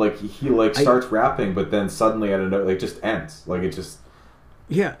Like he like starts rapping, but then suddenly out of nowhere, like just ends. Like it just.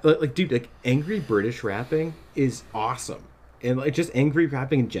 Yeah, like dude, like angry British rapping is awesome, and like just angry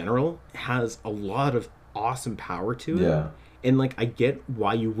rapping in general has a lot of awesome power to it. Yeah. And like I get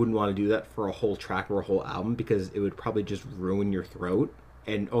why you wouldn't want to do that for a whole track or a whole album, because it would probably just ruin your throat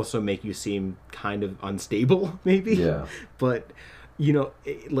and also make you seem kind of unstable, maybe. Yeah. But you know,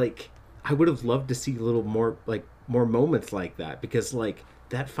 like I would have loved to see a little more more moments like that, because like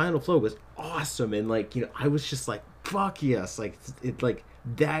that final flow was awesome, and like, you know, I was just like, fuck yes, like it like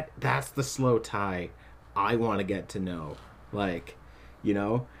that's the Slowthai I want to get to know, like, you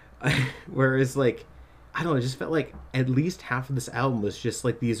know. Whereas like I don't know, it just felt like at least half of this album was just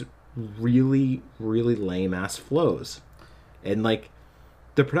like these really really lame ass flows, and like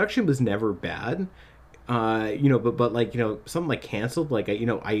the production was never bad, you know, but like, you know, something like Cancelled, like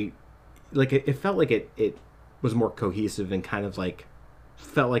I like it felt like it was more cohesive and kind of like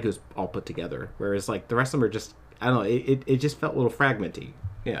felt like it was all put together, whereas like the rest of them are just, I don't know, it just felt a little fragmenty.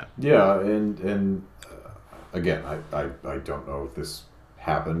 Yeah, and again, I don't know if this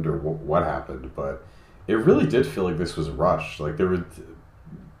happened or what happened, but it really did feel like this was rushed. Like there were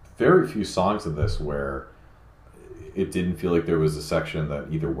very few songs of this where it didn't feel like there was a section that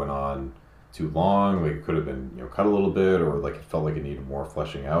either went on too long, like it could have been, you know, cut a little bit, or like it felt like it needed more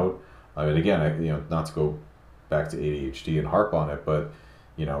fleshing out. I mean, again, you know, not to go back to ADHD and harp on it, but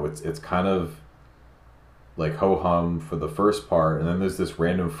you know, it's kind of like ho hum for the first part, and then there's this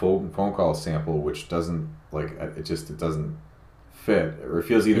random phone call sample which doesn't, like, it doesn't fit, or it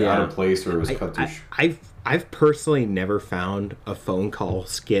feels either out of place or it was cut too. I've personally never found a phone call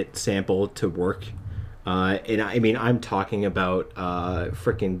skit sample to work, and I mean I'm talking about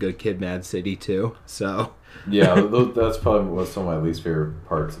freaking Good Kid, Mad City too. So yeah, that's probably some of my least favorite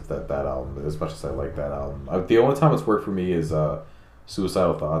parts of that album. As much as I like that album, the only time it's worked for me is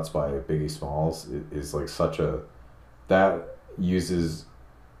Suicidal Thoughts by Biggie Smalls. Is like such a, that uses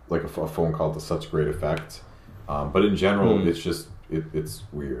like a phone call to such great effect. But in general, it's just it's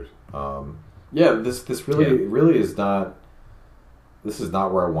weird. Yeah, this really is not. This is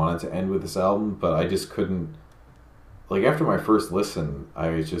not where I wanted to end with this album, but I just couldn't. Like after my first listen,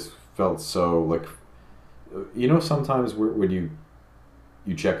 I just felt so like, you know, sometimes when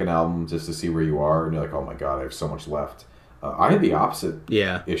you check an album just to see where you are, and you're like, oh my god, I have so much left. I had the opposite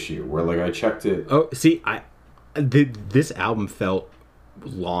issue where like I checked it. Oh, see, this album felt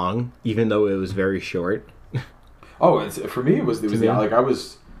long, even though it was very short. Oh, for me it was like I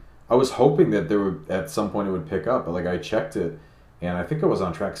was hoping that there would at some point it would pick up, but like I checked it, and I think I was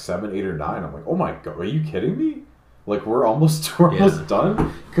on track 7, 8, or 9. I'm like, oh my god, are you kidding me? Like we're almost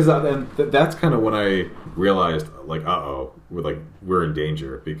done, because that's kind of when I realized like, we're in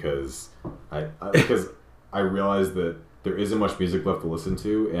danger, because I realized that there isn't much music left to listen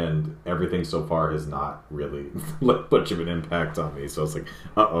to, and everything so far has not really left much of an impact on me. So it's like,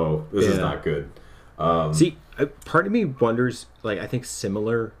 this is not good. See, part of me wonders, like, I think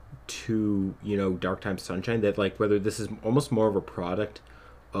similar to, you know, Dark Time Sunshine, that like whether this is almost more of a product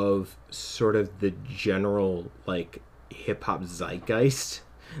of sort of the general like hip hop zeitgeist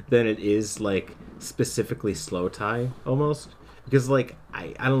than it is like specifically Slowthai almost. Because like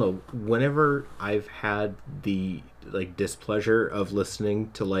I don't know, whenever I've had the like displeasure of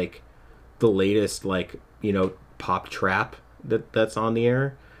listening to like the latest like, you know, pop trap that's on the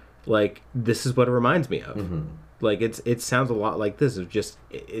air, like this is what it reminds me of. Mm-hmm. Like it sounds a lot like this. It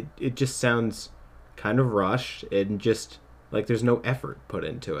just sounds kind of rushed, and just like there's no effort put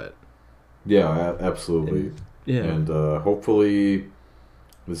into it. Yeah, absolutely. And hopefully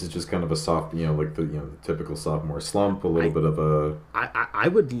this is just kind of a soft, you know, like the typical sophomore slump, a little bit of a. I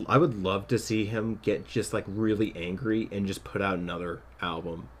would love to see him get just like really angry and just put out another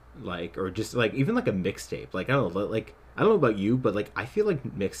album, like, or just like even like a mixtape. Like I don't know, like I don't know about you, but like I feel like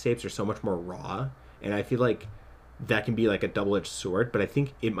mixtapes are so much more raw, and I feel like that can be like a double-edged sword. But I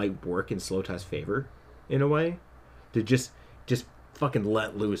think it might work in Slowthai's favor in a way, to just fucking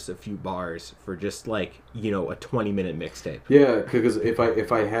let loose a few bars for just like, you know, a 20-minute mixtape. Yeah, because if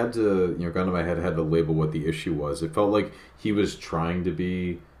I had to, you know, gun to my head, had to label what the issue was, it felt like he was trying to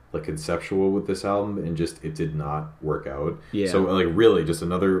be like conceptual with this album, and just it did not work out. Yeah. So like really just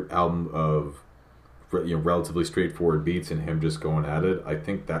another album of, you know, relatively straightforward beats and him just going at it. I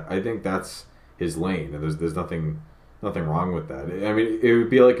think that's his lane, and there's nothing wrong with that. I mean, it would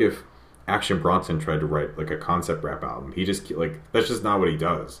be like if Action Bronson tried to write like a concept rap album. He just like, that's just not what he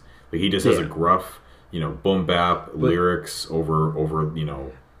does. Like he just has a gruff, you know, boom bap lyrics over you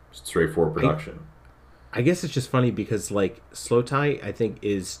know, straightforward production. I guess it's just funny because like Slowthai, I think,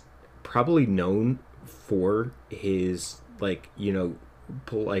 is probably known for his like, you know,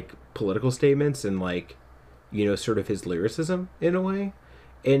 like political statements and like, you know, sort of his lyricism in a way.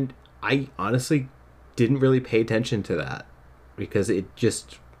 And I honestly didn't really pay attention to that because it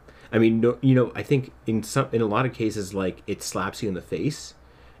just, I mean, no, you know, I think in a lot of cases, like it slaps you in the face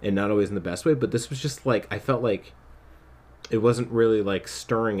and not always in the best way, but this was just like, I felt like it wasn't really like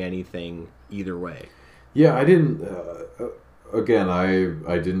stirring anything either way. Yeah, I didn't, again,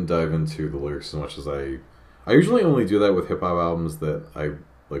 I didn't dive into the lyrics as much as I usually only do that with hip hop albums that I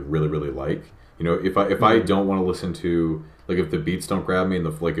like really, really like. You know, if I don't want to listen to, like, if the beats don't grab me and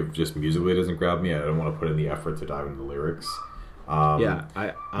if just musically it doesn't grab me, I don't want to put in the effort to dive into the lyrics. I'm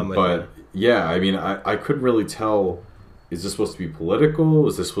with you. Yeah, I mean, I couldn't really tell, is this supposed to be political?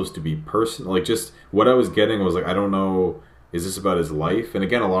 Is this supposed to be personal? Like, just what I was getting was like, I don't know, is this about his life? And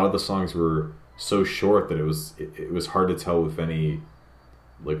again, a lot of the songs were so short that it was hard to tell with any,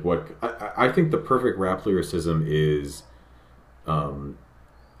 like, what I think the perfect rap lyricism is,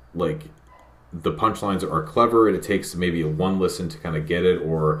 like, the punchlines are clever and it takes maybe one listen to kind of get it,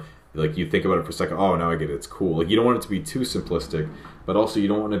 or like you think about it for a second, oh, now I get it, it's cool. Like, you don't want it to be too simplistic, but also you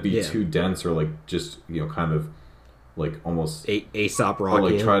don't want to be too dense or like just, you know, kind of like almost Aesop Rocky. Or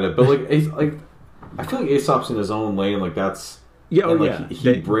like try to, but like I feel like Aesop's in his own lane. Like that's he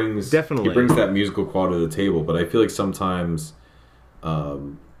brings that musical quality to the table. But I feel like sometimes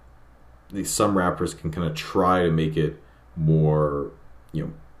some rappers can kind of try to make it more, you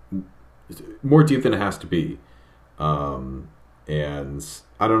know, more deep than it has to be. And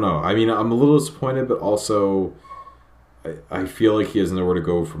I don't know. I mean, I'm a little disappointed, but also I feel like he has nowhere to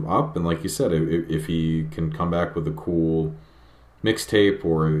go from up. And like you said, if he can come back with a cool mixtape,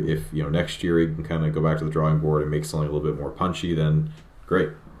 or if, you know, next year he can kind of go back to the drawing board and make something a little bit more punchy, then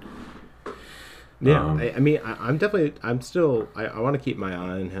great. Yeah, I mean, I'm definitely, I want to keep my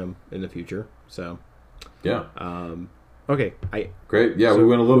eye on him in the future. So, yeah. Okay. Great. Yeah, so we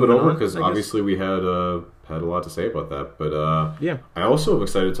went a little bit over because obviously we had a lot to say about that. But yeah, I also am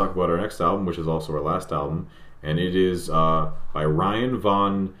excited to talk about our next album, which is also our last album, and it is by Ryan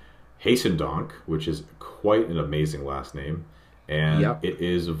von Haesendonck, which is quite an amazing last name, and it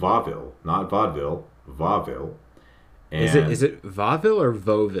is Vauville, not vaudeville, Vauville. And is it Vauville or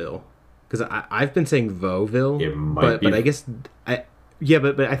Vauville? Because I've been saying Vauville, it might be, but I guess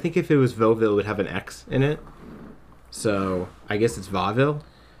but I think if it was Vauville, it would have an X in it. So I guess it's Vauville.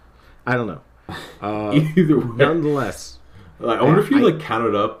 I don't know. Either way, nonetheless, I wonder if you like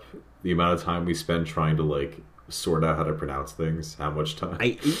counted up the amount of time we spend trying to like sort out how to pronounce things. How much time?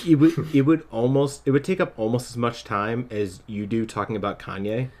 It would take up almost as much time as you do talking about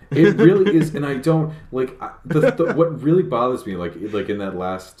Kanye. It really is, and I don't like what really bothers me. Like in that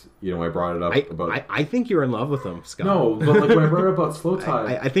last, you know, I brought it up about. I think you're in love with him, Scott. No, but like when I brought it up about Slow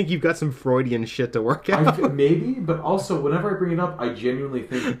Tie, I think you've got some Freudian shit to work out. Maybe, but also whenever I bring it up, I genuinely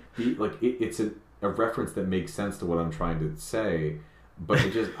think it's a reference that makes sense to what I'm trying to say. But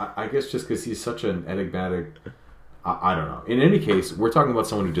it just, I guess, just because he's such an enigmatic. I don't know. In any case, we're talking about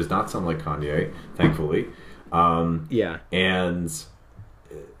someone who does not sound like Kanye, thankfully. Yeah. And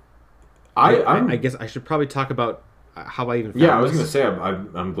I guess I should probably talk about how I even found I was going to say,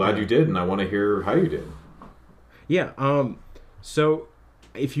 I'm glad you did, and I want to hear how you did. Yeah. So,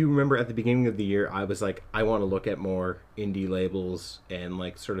 if you remember at the beginning of the year, I was like, I want to look at more indie labels and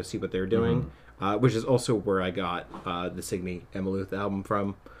like sort of see what they're doing, which is also where I got the Signy Emeluth album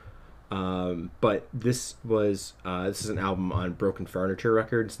from. But this is an album on Broken Furniture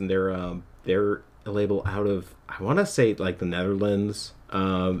Records, and they're a label out of, I want to say, like the Netherlands,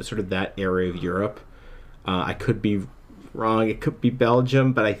 sort of that area of Europe. I could be wrong. It could be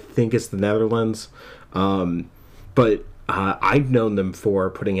Belgium, but I think it's the Netherlands. But I've known them for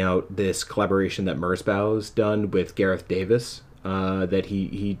putting out this collaboration that Merzbau's done with Gareth Davis. That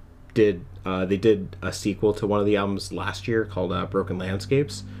he did. They did a sequel to one of the albums last year called Broken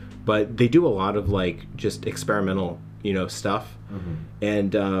Landscapes. But they do a lot of like just experimental, you know, stuff.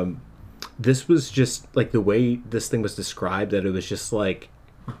 And this was just like the way this thing was described, that it was just like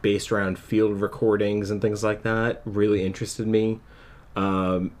based around field recordings and things like that, really interested me.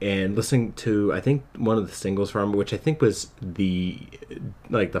 And listening to, I think, one of the singles from it, which I think was the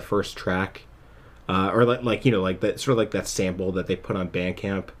first track, or like you know, like that sort of like that sample that they put on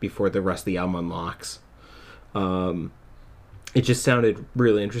Bandcamp before the rest of the album unlocks. It just sounded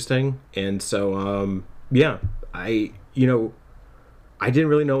really interesting, and so I didn't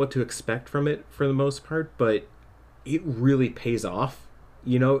really know what to expect from it for the most part, but it really pays off.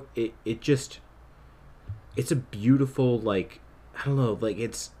 You know, it's a beautiful, like, I don't know, like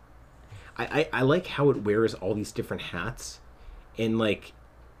I like how it wears all these different hats, and like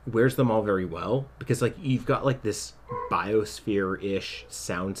wears them all very well, because like you've got like this biosphere-ish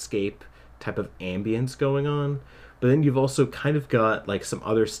soundscape type of ambience going on, but then you've also kind of got like some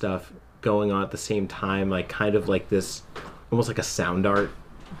other stuff going on at the same time, like kind of like this almost like a sound art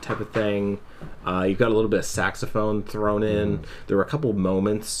type of thing. You've got a little bit of saxophone thrown in. There were a couple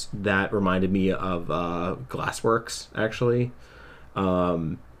moments that reminded me of Glassworks, actually.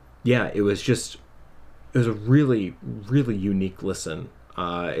 Yeah, it was a really, really unique listen.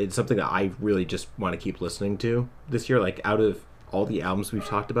 It's something that I really just want to keep listening to this year. Like, out of all the albums we've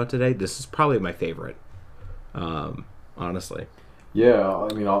talked about today, this is probably my favorite, honestly. Yeah,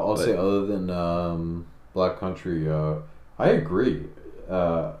 I mean, I'll say other than Black Country, I agree.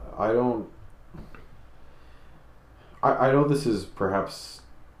 I know this is perhaps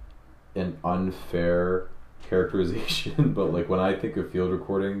an unfair characterization, but like when I think of field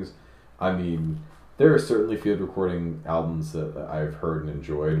recordings, I mean, there are certainly field recording albums that I've heard and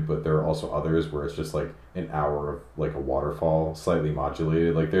enjoyed, but there are also others where it's just like an hour of like a waterfall, slightly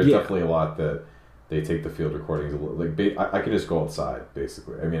modulated. Like there's definitely a lot that they take the field recordings like I can just go outside,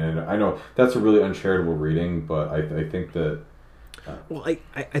 basically. I mean, I know that's a really uncharitable reading, but I think that. Well,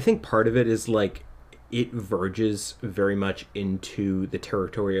 I think part of it is like it verges very much into the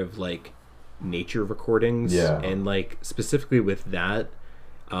territory of like nature recordings, and like specifically with that,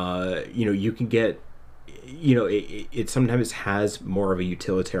 you can get, it sometimes has more of a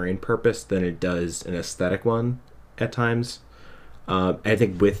utilitarian purpose than it does an aesthetic one at times. I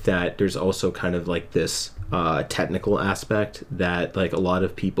think with that, there's also kind of like this technical aspect that like a lot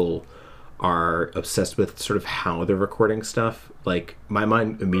of people are obsessed with, sort of how they're recording stuff. Like my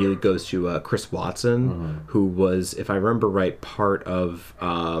mind immediately goes to Chris Watson, who was, if I remember right, part of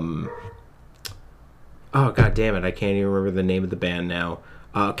oh god damn it, I can't even remember the name of the band now.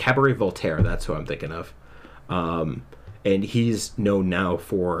 Cabaret Voltaire, that's who I'm thinking of. And he's known now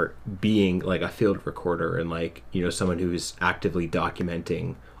for being like a field recorder and like, someone who's actively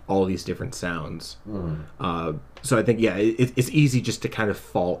documenting all these different sounds. So I think, it's easy just to kind of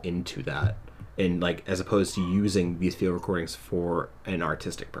fall into that, and like as opposed to using these field recordings for an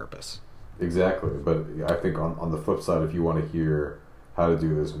artistic purpose. Exactly, but I think on the flip side, if you want to hear how to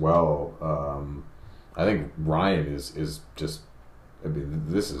do this well, I think Ryan is just, I mean,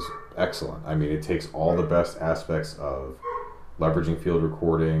 this is excellent. I mean, it takes all the best aspects of leveraging field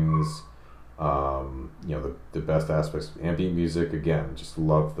recordings, the best aspects of ambient music. Again, just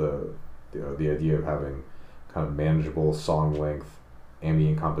love the idea of having kind of manageable song length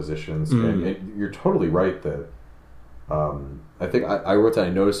ambient compositions. And you're totally right that I think I wrote that I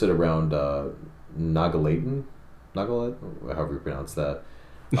noticed it around Nagalat, however you pronounce that.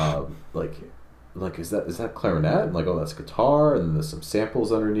 Like is that clarinet? And like, oh, that's guitar, and then there's some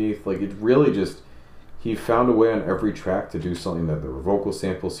samples underneath. Like it really just, he found a way on every track to do something that there were vocal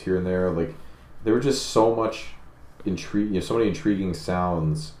samples here and there. Like there were just so so many intriguing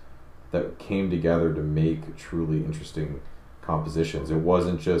sounds that came together to make truly interesting compositions. It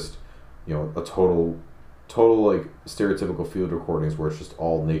wasn't just, a total like stereotypical field recordings where it's just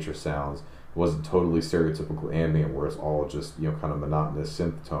all nature sounds. It wasn't totally stereotypical ambient where it's all just, kind of monotonous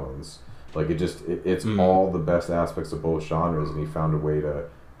synth tones. Like it's all the best aspects of both genres, and he found a way to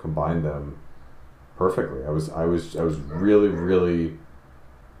combine them perfectly. I was really, really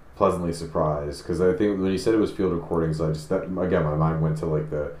pleasantly surprised, because I think when he said it was field recordings, that again, my mind went to like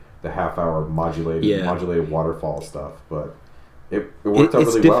the half hour modulated waterfall stuff, but it worked out really well.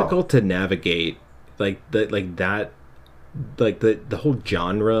 It's difficult to navigate the whole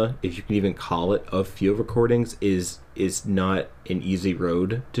genre, if you can even call it, of field recordings is not an easy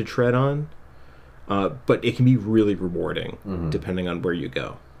road to tread on, but it can be really rewarding depending on where you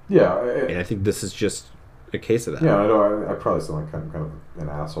go. And I think this is just a case of that. Yeah, I know. I probably sound like kind of an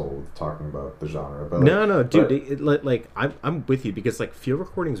asshole talking about the genre, but no, dude. I'm with you, because like field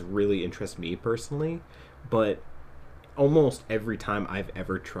recordings really interest me personally, but almost every time I've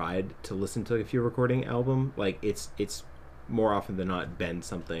ever tried to listen to a field recording album, like it's more often than not been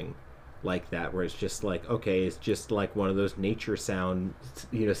something like that, where it's just like, okay, it's just like one of those nature sound,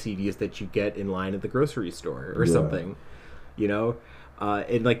 CDs that you get in line at the grocery store or something,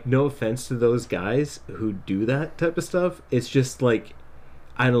 and like, no offense to those guys who do that type of stuff. It's just like,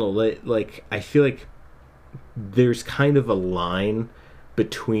 I don't know, like I feel like there's kind of a line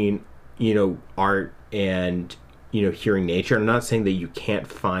between, art and, hearing nature. I'm not saying that you can't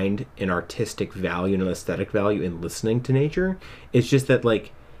find an artistic value and an aesthetic value in listening to nature. It's just that,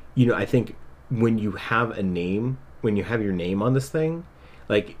 like, I think when you have your name on this thing,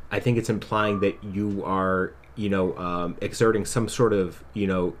 like, I think it's implying that you are, exerting some sort of,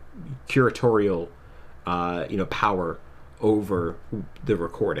 curatorial, power over the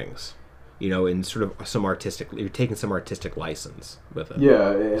recordings, you know, in sort of some artistic, you're taking some artistic license with it.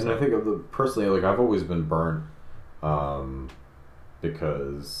 Yeah, and I think personally, like, I've always been burnt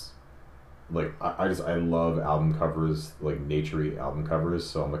because, like, I love album covers, like naturey album covers.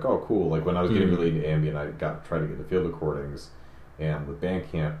 So I'm like, oh, cool. Like when I was getting really into ambient, I tried to get the field recordings, and with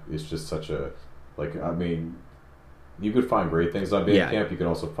Bandcamp, it's just such a, like, I mean, you could find great things on Bandcamp. Yeah. You can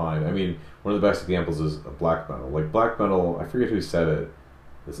also find, I mean, one of the best examples is black metal. Like black metal, I forget who said it.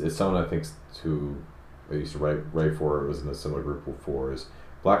 It's someone I think who I used to write for. It was in a similar group before. Is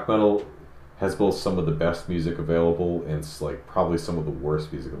black metal has both some of the best music available and like probably some of the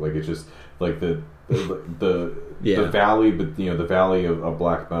worst music. Like it's just like the valley, but the valley of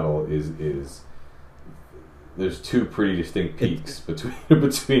black metal is there's two pretty distinct peaks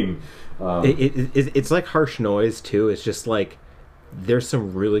between. It's like harsh noise too. It's just like there's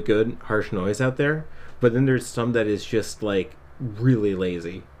some really good harsh noise out there, but then there's some that is just like really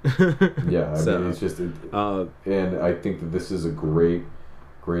lazy. Yeah, I mean it's just and I think that this is a great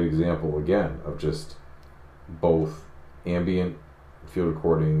example again of just both ambient field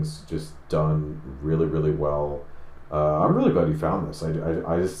recordings just done really, really well. I'm really glad you found this.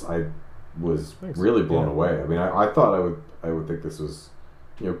 I was really blown away. I mean, I thought I would think this was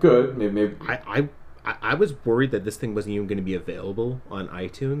good. Maybe I was worried that this thing wasn't even going to be available on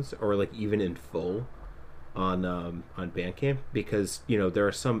iTunes or like even in full on Bandcamp, because there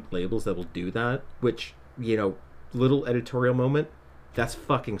are some labels that will do that, which little editorial moment, that's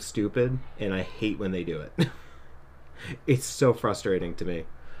fucking stupid, and I hate when they do it. It's so frustrating to me,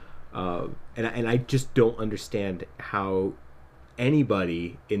 and I just don't understand how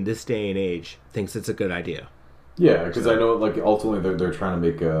anybody in this day and age thinks it's a good idea. Yeah, because I know like ultimately they're trying to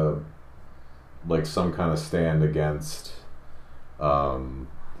make like some kind of stand against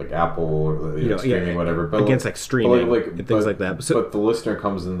like Apple or streaming, whatever, but against like streaming and things like that. But the listener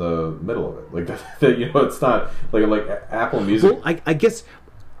comes in the middle of it, like that. It's not like Apple Music. Well, I guess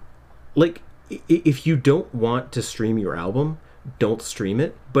like if you don't want to stream your album, don't stream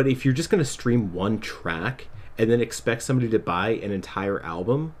it. But if you're just going to stream one track and then expect somebody to buy an entire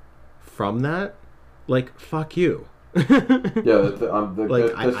album from that, like fuck you. Yeah, I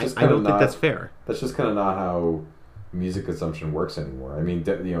don't think that's fair. That's just kind of not how music consumption works anymore. I mean,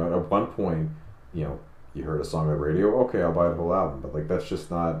 at one point, you heard a song on the radio, okay, I'll buy the whole album, but like that's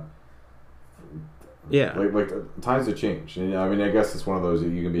just not. Yeah. Like times have changed, and I mean, I guess it's one of those that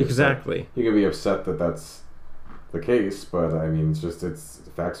you can be exactly. You can be upset that that's the case, but I mean, it's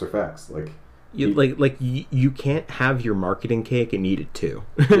facts are facts. Like. You can't have your marketing cake and eat it too.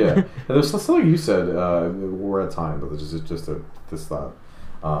 Yeah, and there's something you said. We're at time, but this is just this thought.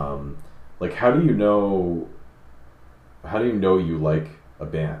 Like, how do you know you like a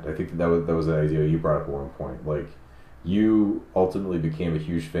band? I think that was the idea you brought up at one point. Like, you ultimately became a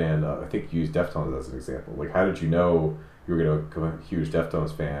huge fan. I think you used Deftones as an example. Like, how did you know you were going to become a huge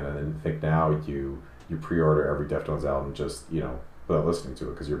Deftones fan, and then think now you pre-order every Deftones album just without listening to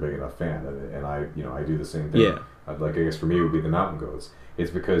it because you're a big enough fan, and I do the same thing. Yeah. Like I guess for me it would be the Mountain Goats.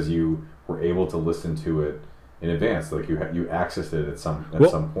 It's because you were able to listen to it in advance, like you accessed it at some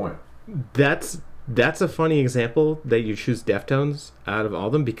point. That's a funny example that you choose Deftones out of all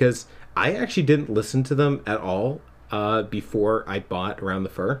of them, because I actually didn't listen to them at all before I bought Around the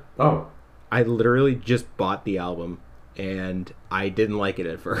Fur. Oh. I literally just bought the album and I didn't like it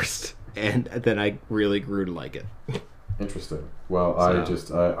at first, and then I really grew to like it. Interesting. Well, I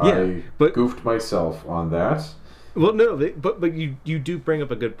goofed myself on that. Well, no, but you do bring up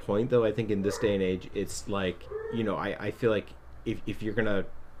a good point, though. I think in this day and age, it's like, I feel like if you're gonna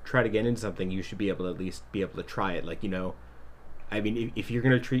try to get into something, you should be able to at least be able to try it. Like, I mean, if you're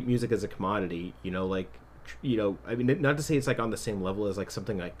gonna treat music as a commodity, I mean, not to say it's like on the same level as like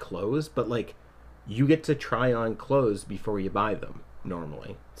something like clothes, but like you get to try on clothes before you buy them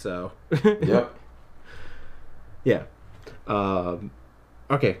normally. So Yep. Yeah.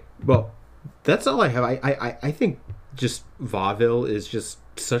 Okay, well, that's all I have. I think just Vaudeville is just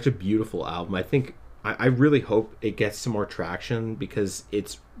such a beautiful album. I really hope it gets some more traction, because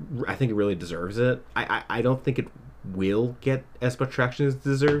I think it really deserves it. I don't think it will get as much traction as it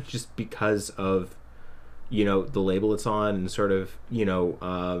deserves, just because of the label it's on, and sort of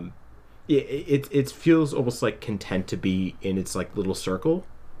it feels almost like content to be in its like little circle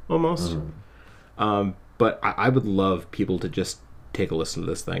almost. But I would love people to just take a listen to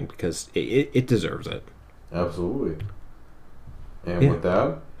this thing, because it deserves it. Absolutely. And with that,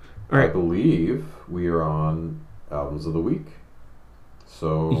 all right. I believe we are on Albums of the Week.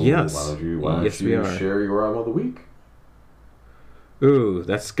 So yes. why don't you share your album of the week? Ooh,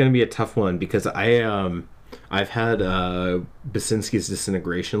 that's going to be a tough one, because I've had Basinski's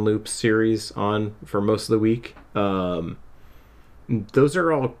Disintegration Loop series on for most of the week. Those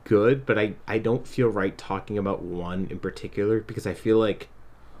are all good, but I don't feel right talking about one in particular because I feel like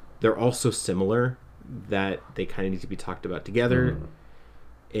they're all so similar that they kind of need to be talked about together.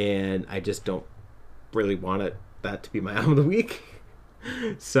 And I just don't really want that to be my album of the week.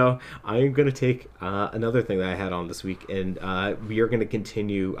 So I'm going to take another thing that I had on this week, and we are going to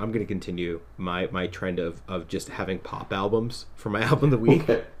continue. I'm going to continue my trend of just having pop albums for my album of the week.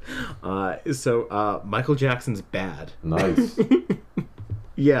 Okay. So Michael Jackson's Bad. Nice.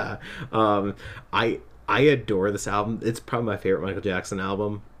 Yeah. I adore this album. It's probably my favorite Michael Jackson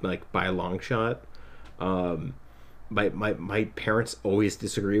album, like by a long shot. My parents always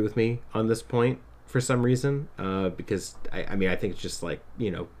disagree with me on this point for some reason, because I mean I think it's just like,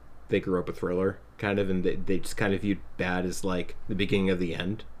 you know, they grew up with Thriller kind of, and they just kind of viewed Bad as like the beginning of the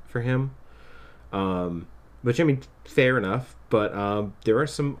end for him, which I mean fair enough, but there are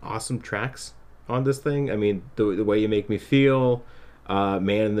some awesome tracks on this thing. I mean the Way You Make Me Feel, Man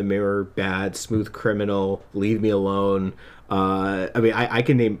in the Mirror, Bad, Smooth Criminal, Leave Me Alone. I mean I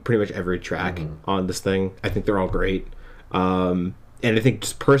can name pretty much every track on this thing. I think they're all great. And I think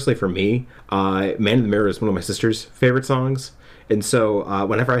just personally for me, Man in the Mirror is one of my sister's favorite songs. And so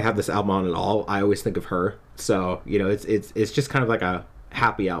whenever I have this album on at all, I always think of her. So, you know, it's just kind of like a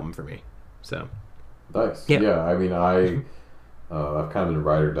happy album for me. So nice. Yeah, I mean, I've kind of been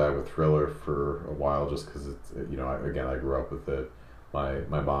ride or die with Thriller for a while just because it's, you know, I grew up with it.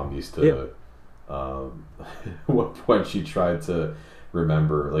 My mom used to, when she tried to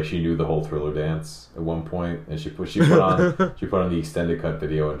remember, like she knew the whole Thriller dance at one point, and she put on the extended cut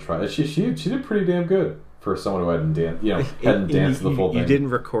video and tried. She did pretty damn good for someone who hadn't danced the full thing. You didn't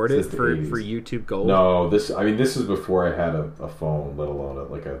record it for YouTube Gold? No, this is before I had a phone, let alone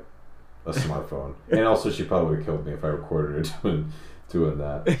a smartphone. And also, she probably would have killed me if I recorded her doing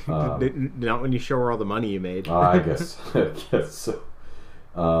that. Not when you show her all the money you made. I guess so.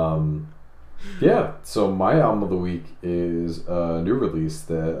 Yeah, so my album of the week is a new release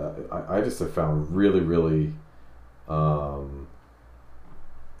that I just have found really, really,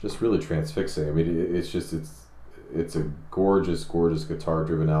 just really transfixing. I mean, it's a gorgeous, gorgeous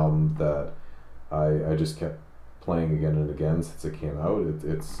guitar-driven album that I just kept playing again and again since it came out.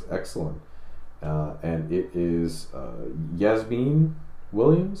 It's excellent, and it is Yasmin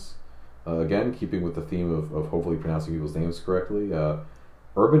Williams. Again, keeping with the theme of hopefully pronouncing people's names correctly.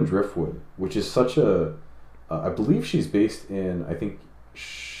 Urban Driftwood, which is such a, I believe she's based in, I think,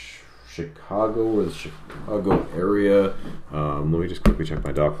 Chicago or the Chicago area. Let me just quickly check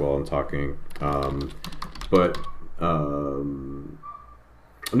my doc while I'm talking.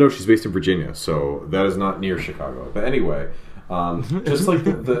 No, she's based in Virginia, so that is not near Chicago. But anyway, just like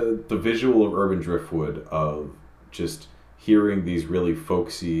the visual of Urban Driftwood, of just hearing these really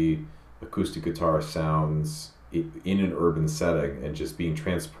folksy acoustic guitar sounds in an urban setting and just being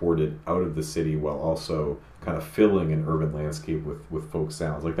transported out of the city while also kind of filling an urban landscape with folk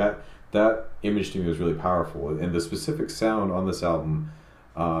sounds. Like that image to me was really powerful. And the specific sound on this album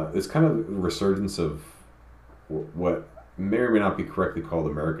is kind of a resurgence of what may or may not be correctly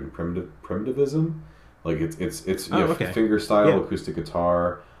called American primitivism. Like it's finger style acoustic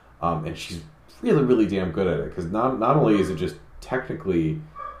guitar, and she's really, really damn good at it, because not only is it just technically,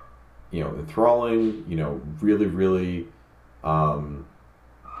 you know, enthralling, you know, really, really, you know,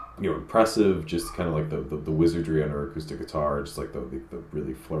 impressive, just kind of like the wizardry on her acoustic guitar, just like the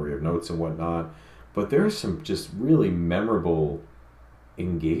really flurry of notes and whatnot. But there's some just really memorable,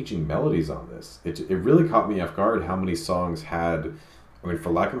 engaging melodies on this. It really caught me off guard how many songs had, I mean,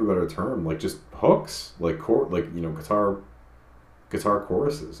 for lack of a better term, like just hooks, like you know, guitar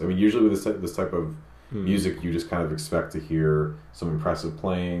choruses. I mean, usually with this type of music, you just kind of expect to hear some impressive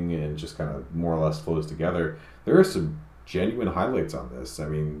playing and just kind of more or less flows together. There are some genuine highlights on this. I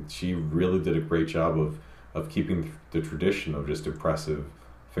mean, she really did a great job of keeping the tradition of just impressive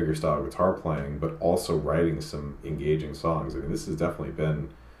fingerstyle guitar playing, but also writing some engaging songs. I mean, this has definitely been,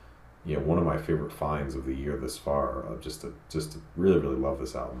 you know, one of my favorite finds of the year this far. Just to really, really love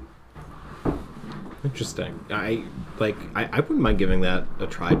this album. Interesting. I wouldn't mind giving that a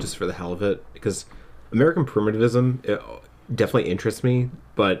try just for the hell of it, because American primitivism, it definitely interests me,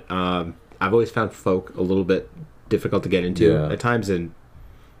 but I've always found folk a little bit difficult to get into at times, and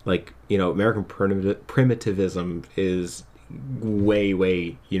like, you know, American primitivism is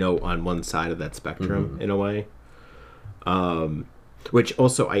way, you know, on one side of that spectrum in a way. Which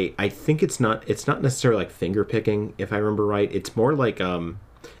also I think it's not necessarily like finger picking, if I remember right. It's more like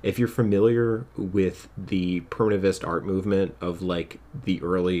if you're familiar with the primitivist art movement of like the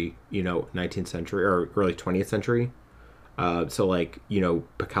early, 19th century or early 20th century, so like,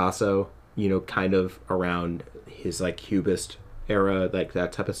 Picasso, kind of around his like Cubist era, like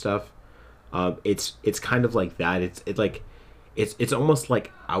that type of stuff. It's kind of like that. It's almost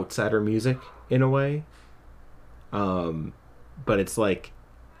like outsider music in a way. But it's like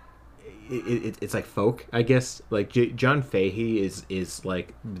it's like folk, I guess. Like John Fahey is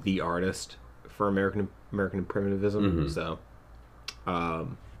like the artist for American primitivism. So,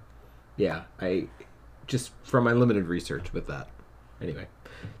 yeah, I just from my limited research with that. Anyway,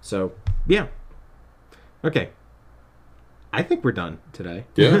 so yeah, okay. I think we're done today.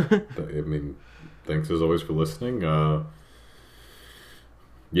 Yeah, I mean, thanks as always for listening.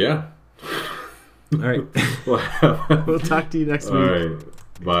 Yeah. All right. We'll talk to you next week. All right.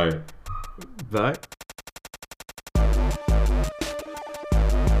 Bye. Bye.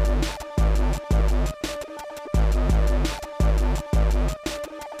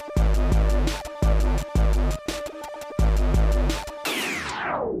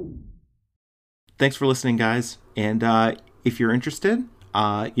 Thanks for listening, guys. And if you're interested,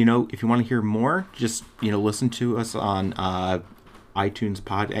 if you want to hear more, just, listen to us on iTunes,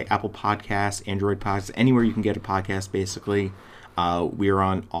 Apple Podcasts, Android Podcasts, anywhere you can get a podcast, basically. We're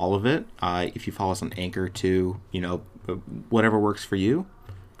on all of it. If you follow us on Anchor too, whatever works for you.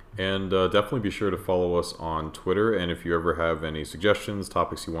 And definitely be sure to follow us on Twitter. And if you ever have any suggestions,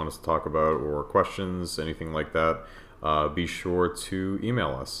 topics you want us to talk about, or questions, anything like that, be sure to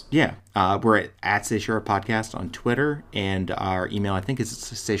email us. Yeah, we're at Stay Sure Podcast on Twitter, and our email, I think, is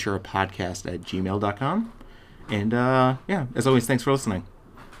staysurepodcast@gmail.com. And yeah, as always, thanks for listening.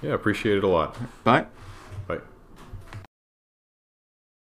 Yeah, appreciate it a lot. Bye.